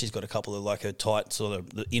members, she's got a couple of, like, her tight sort of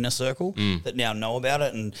the inner circle that now know about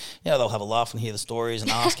it. And, they'll have a laugh and hear the stories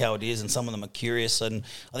and ask how it is, and some of them are curious. And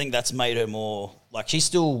I think that's made her more, like, she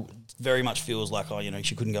still very much feels like,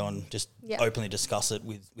 she couldn't go and just openly discuss it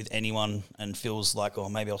with anyone, and feels like,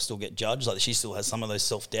 maybe I'll still get judged. Like, she still has some of those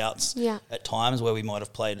self-doubts at times where we might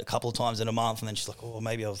have played a couple of times in a month and then she's like,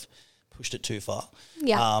 maybe I've pushed it too far.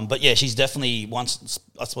 Yeah. But she's definitely, once,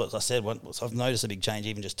 that's what I said, I've noticed a big change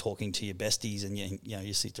even just talking to your besties and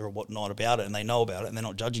your sister or whatnot about it, and they know about it and they're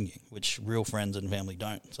not judging you, which real friends and family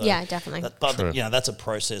don't. So definitely. That's a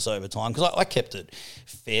process over time, because I kept it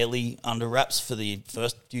fairly under wraps for the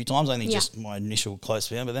first few times, only just my initial close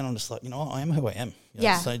family, but then I'm just like, I am who I am.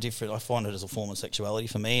 It's no different. I find it as a form of sexuality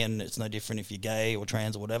for me, and it's no different if you're gay or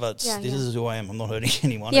trans or whatever. This is who I am. I'm not hurting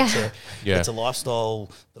anyone. It's a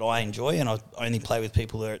lifestyle that I enjoy, and I only play with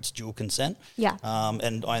people where it's dual consent.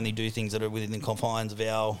 And I only do things that are within the confines of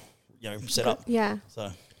our setup.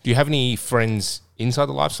 So, do you have any friends inside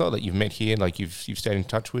the lifestyle that you've met here, like you've stayed in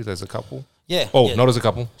touch with as a couple? Not as a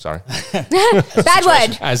couple. Sorry. Bad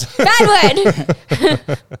word. Bad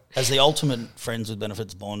word. As the ultimate friends with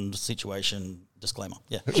benefits bond situation, Disclaimer.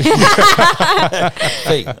 Yeah.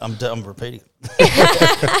 Fee, I'm repeating.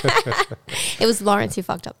 It was Lawrence who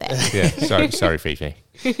fucked up there. Yeah, sorry, Fifi.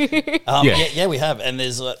 Yeah, we have. And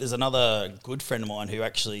there's another good friend of mine who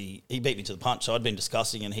actually, he beat me to the punch. So I'd been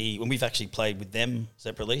discussing, and when we've actually played with them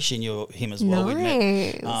separately, she knew him as well.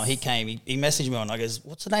 Nice. He came, he messaged me on, I goes,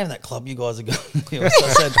 what's the name of that club you guys are going to? So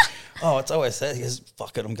I said, it's OSS. He goes,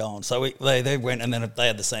 fuck it, I'm going. So they went, and then they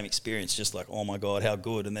had the same experience, just like, oh my God, how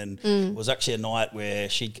good. And then it was actually a night where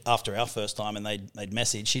after our first time, and they'd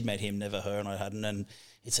messaged, she'd met him, never her, and I hadn't. And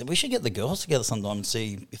he said, we should get the girls together sometime and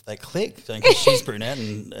see if they click. Because she's brunette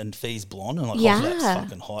and Fee's blonde. And that's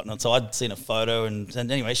fucking hot. And so I'd seen a photo. And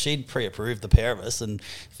anyway, she'd pre-approved the pair of us. And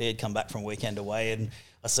Fee had come back from weekend away. And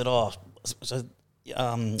I said,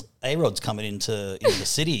 A-Rod's coming into the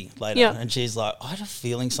city later. Yeah. And she's like, I had a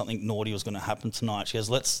feeling something naughty was going to happen tonight. She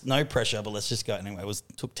goes, no pressure, but let's just go. Anyway,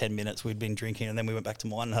 took 10 minutes. We'd been drinking, and then we went back to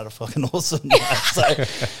mine and had a fucking awesome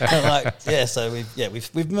night. So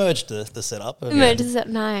we've merged the setup. Merged is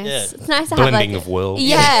nice. Yeah. It's nice to Blending have of worlds.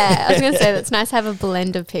 Yeah, I was going to say that's nice to have a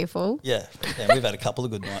blend of people. Yeah, we've had a couple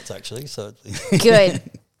of good nights actually. So Good.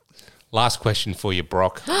 Last question for you,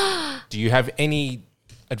 Brock. Do you have any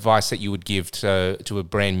advice that you would give to a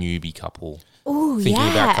brand newbie couple thinking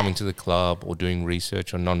about coming to the club or doing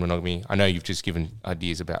research on non-monogamy? I know you've just given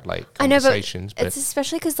ideas about conversations. But it's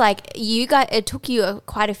especially because it took you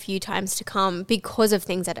quite a few times to come because of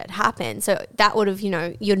things that had happened. So that would have,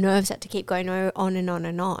 your nerves had to keep going on and on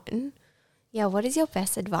and on. Yeah, what is your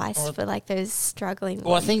best advice for those struggling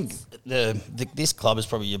Well, ones? I think this club is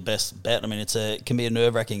probably your best bet. I mean, it can be a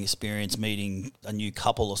nerve-wracking experience meeting a new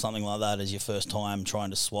couple or something like that as your first time trying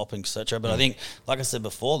to swap, etc. But I think, like I said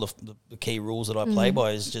before, the key rules that I play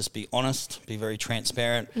by is just be honest, be very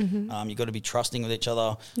transparent. You've got to be trusting with each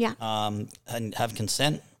other, and have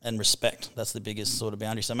consent and respect. That's the biggest sort of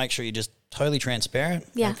boundary. So make sure you're just totally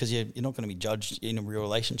transparent, because you're not going to be judged in a real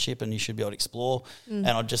relationship, and you should be able to explore. And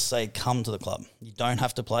I'd just say, come to the club. You don't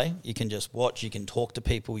have to play. You can just watch. You can talk to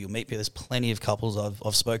people. You'll meet people. There's plenty of couples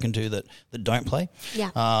I've spoken to that don't play.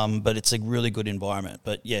 But it's a really good environment.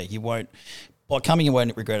 But yeah, you won't. By coming, you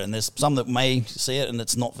won't regret it. And there's some that may see it and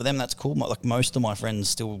it's not for them. That's cool. Like most of my friends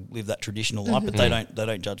still live that traditional life, but they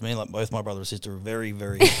don't judge me. Like both my brother and sister are very,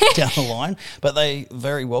 very down the line, but they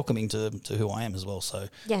very welcoming to who I am as well. So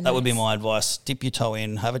that would be my advice. Dip your toe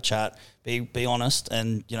in, have a chat, be honest,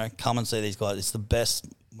 and come and see these guys. It's the best,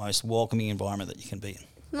 most welcoming environment that you can be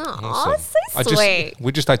in. Aw, so sweet.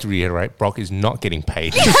 We'd just like to reiterate, Brock is not getting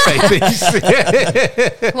paid to say this.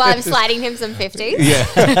 Well, I'm sliding him some 50s.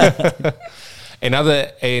 Yeah.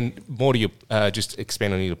 And more to your, just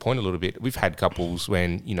expand on your point a little bit, we've had couples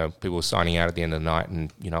when, people were signing out at the end of the night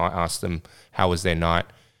and, I asked them, how was their night?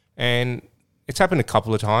 And it's happened a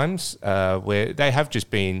couple of times where they have just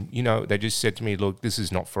been, they just said to me, look, this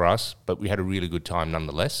is not for us, but we had a really good time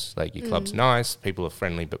nonetheless. Like, your club's nice, people are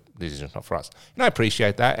friendly, but this is just not for us. And I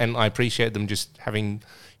appreciate that. And I appreciate them just having,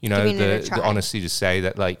 the honesty to say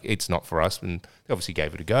that, it's not for us. And they obviously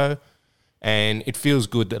gave it a go. And it feels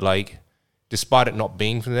good that, despite it not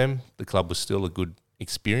being for them, the club was still a good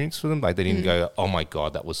experience for them. They didn't go, oh my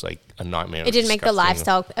God, that was a nightmare. It didn't make the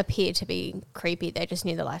lifestyle appear to be creepy. They just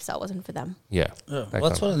knew the lifestyle wasn't for them. Yeah. Well,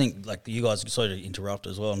 that's what I think, you guys, sorry to interrupt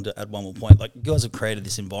as well and to add one more point, you guys have created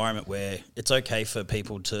this environment where it's okay for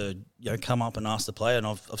people to, come up and ask to play. And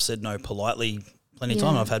I've said no politely plenty of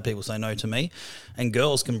time. I've had people say no to me, and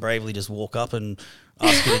girls can bravely just walk up and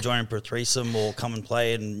ask you to join in for a threesome or come and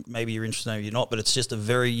play, and maybe you're interested, maybe you're not, but it's just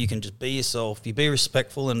you can just be yourself, you be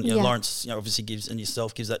respectful, and Lawrence obviously gives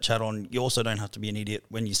that chat on. You also don't have to be an idiot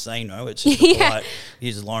when you say no. It's just polite,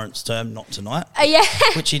 use Lawrence's term, not tonight.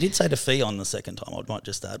 Which he did say to Fee on the second time, I might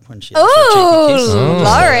just add, when she had a cheeky kiss.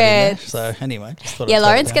 Lawrence. So anyway, just thought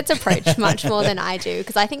Lawrence gets approached much more than I do,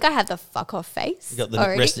 because I think I have the fuck off face. You got the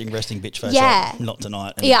resting bitch face. Not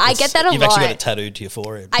tonight. And I get that a lot. You've actually got it tattooed to your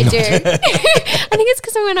forehead. I do. I think it's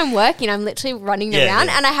because when I'm working, I'm literally running around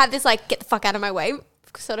and I have this get the fuck out of my way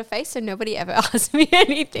sort of face, so nobody ever asks me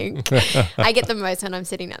anything. I get the most when I'm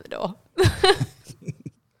sitting at the door.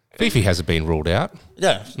 Fifi hasn't been ruled out.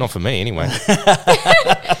 Yeah. Not for me anyway.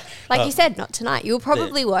 Like you said, not tonight. You were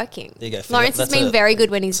probably working. There you go. Lawrence has been very good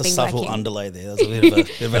when he's been working. It's a subtle underlay there. There's a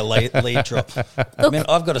bit of a lead drop. Look,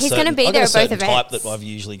 I've got a he's going to be there at both events. type that I've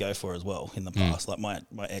usually go for as well in the past. Like my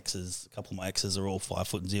exes, a couple of my exes are all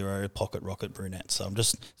 5'0", pocket rocket brunettes. So I'm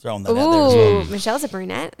just throwing that out there as well. Michelle's a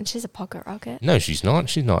brunette and she's a pocket rocket. No, she's not.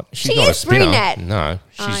 She's not a is spinner. Brunette. No.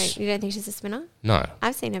 You don't think she's a spinner? No.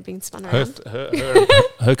 I've seen her being spun around.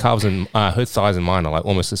 Her calves and her thighs and mine are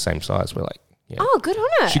almost the same size. We're Oh, good on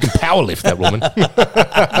her. She can power lift, that woman.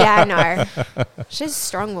 Yeah, I know. She's a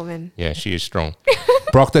strong woman. Yeah, she is strong.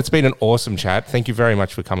 Brock, that's been an awesome chat. Thank you very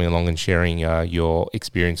much for coming along and sharing your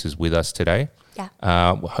experiences with us today. Yeah.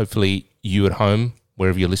 Hopefully you at home,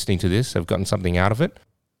 wherever you're listening to this, have gotten something out of it.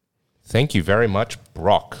 Thank you very much,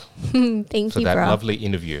 Brock, Thank for you, that bro. lovely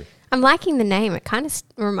interview. I'm liking the name. It kind of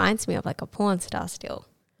reminds me of like a porn star still.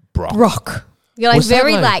 Brock. You're like What's that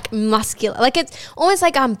very like? like muscular. Like it's almost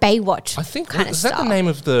like Baywatch. I think, kind of is that the style. name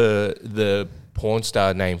of the porn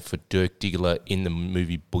star name for Dirk Diggler in the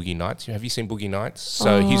movie Boogie Nights? Have you seen Boogie Nights?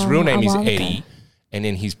 So his real name a is while ago. Eddie, and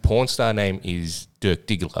then his porn star name is Dirk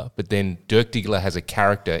Diggler. But then Dirk Diggler has a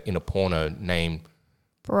character in a porno named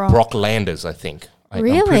Brock Landers, I think. I'm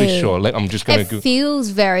pretty Really? sure. I'm just going It to...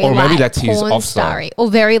 feels very Or maybe like that's his porn off song. starry or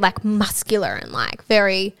very like muscular and like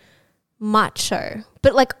very macho,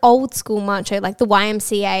 but like old school macho, like the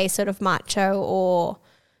YMCA sort of macho, or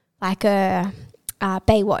like a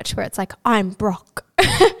Baywatch where it's like I'm Brock.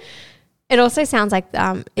 It also sounds like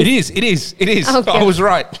It is. Okay. I was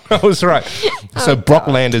right. So Brock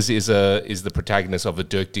Landers is the protagonist of a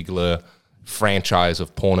Dirk Diggler franchise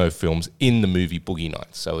of porno films in the movie Boogie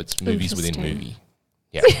Nights. So it's movies within Interesting. movie.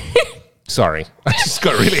 Yeah. Sorry, I just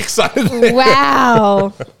got really excited there.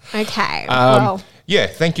 wow. Okay. Well, Yeah,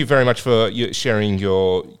 thank you very much for sharing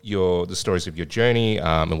the stories of your journey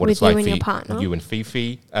and what With it's like you and for your partner. you and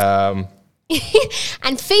Fifi. and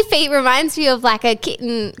Fifi reminds me of like a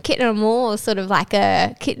kitten or more, sort of like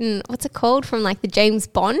a kitten. What's it called from like the James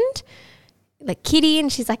Bond? Like Kitty,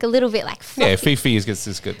 and she's like a little bit like fluffy. Yeah, Fifi has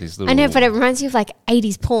got these little... I know, but it reminds me of like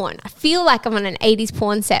 80s porn. I feel like I'm on an 80s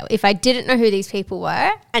porn set. If I didn't know who these people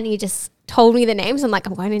were and you just told me the names, I'm like,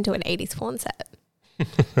 I'm going into an 80s porn set.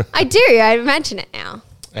 I do. I imagine it now.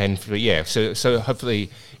 And so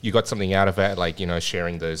hopefully you got something out of it, like,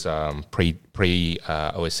 sharing those pre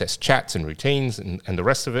OSS chats and routines and the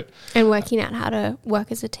rest of it. And working out how to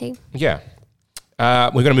work as a team. Yeah.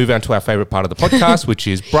 We're going to move on to our favorite part of the podcast, which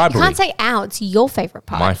is bribery. You can't say our, it's your favorite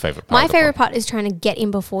part. My favorite part My of the favorite part is trying to get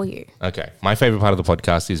in before you. Okay. My favorite part of the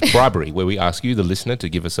podcast is bribery, where we ask you, the listener, to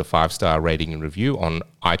give us a 5-star rating and review on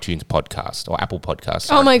iTunes Podcast or Apple Podcast.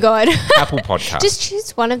 Oh my God. Apple Podcast. Just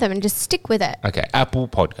choose one of them and just stick with it. Okay. Apple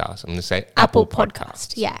Podcast. I'm going to say Apple Apple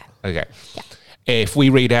Podcast. Yeah. Okay. Yeah. If we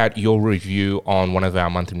read out your review on one of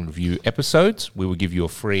our month in review episodes, we will give you a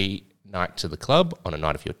free night to the club on a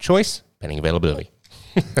night of your choice, pending availability.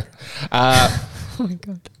 Oh my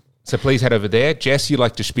God. So please head over there. Jess, you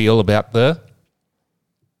like to spiel about the...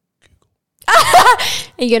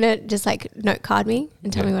 Are you going to just like note card me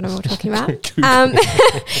and tell me what I'm all talking about?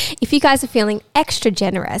 If you guys are feeling extra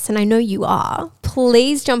generous, and I know you are,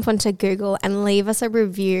 please jump onto Google and leave us a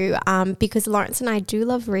review because Lawrence and I do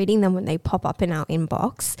love reading them when they pop up in our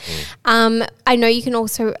inbox. I know you can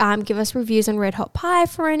also give us reviews on Red Hot Pie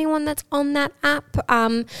for anyone that's on that app.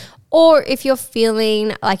 Or if you're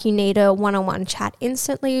feeling like you need a one-on-one chat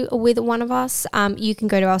instantly with one of us, you can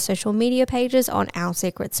go to our social media pages on Our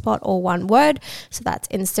Secret Spot, or one word. So that's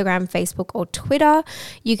Instagram, Facebook, or Twitter.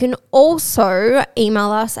 You can also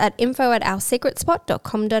email us at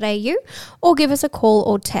info@oursecretspot.com.au or give us a call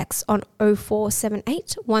or text on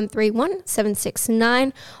 0478 131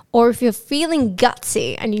 769. Or if you're feeling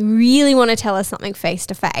gutsy and you really want to tell us something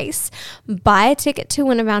face-to-face, buy a ticket to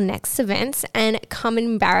one of our next events and come and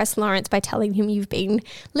embarrass Lawrence by telling him you've been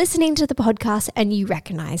listening to the podcast and you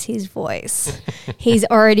recognize his voice. He's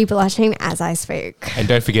already blushing as I speak. And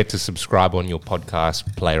don't forget to subscribe on your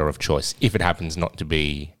podcast player of choice, if it happens not to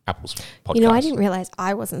be Apple's podcast. You know, I didn't realize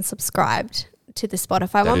I wasn't subscribed to the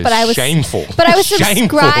Spotify one, is but I was shameful. But I was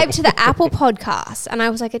Shameful. subscribed to the Apple podcast, and I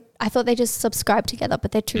was like, I thought they just subscribed together,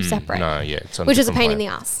 but they're two separate. No, yeah. It's on Which was a different pain in way.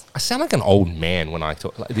 the ass I sound like an old man when I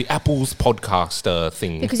talk. Like the Apple's podcast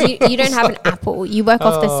thing. because you don't have an Apple, you work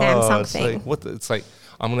off the Samsung it's thing. Like, it's like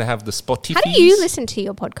I'm going to have the Spotify. How do you listen to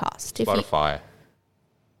your podcast? Spotify.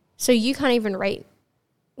 So you can't even rate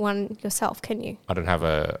one yourself, can you? I don't have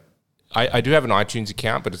I do have an iTunes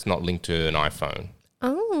account, but it's not linked to an iPhone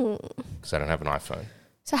Oh, because I don't have an iPhone.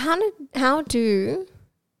 so how do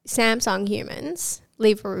Samsung humans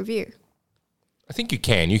leave a review? I think you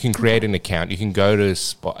can. You can create an account. You can go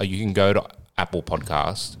to Apple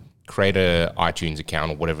Podcast, create a iTunes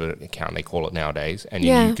account or whatever account they call it nowadays, and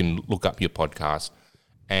Yeah. you can look up your podcast.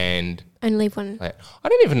 And And leave one. I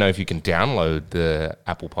don't even know if you can download the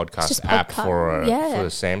Apple Podcast just app podcast. for Yeah.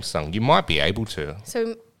 Samsung. You might be able to.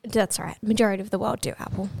 So that's all right. Majority of the world do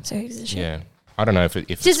Apple. So who's the shit? Yeah. I don't know if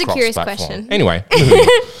it's Just a curious cross-platform. question. Anyway,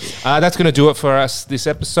 that's going to do it for us this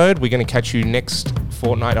episode. We're going to catch you next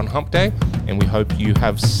fortnight on Hump Day, and we hope you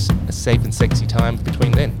have a safe and sexy time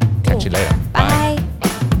between then. Catch you later. Bye.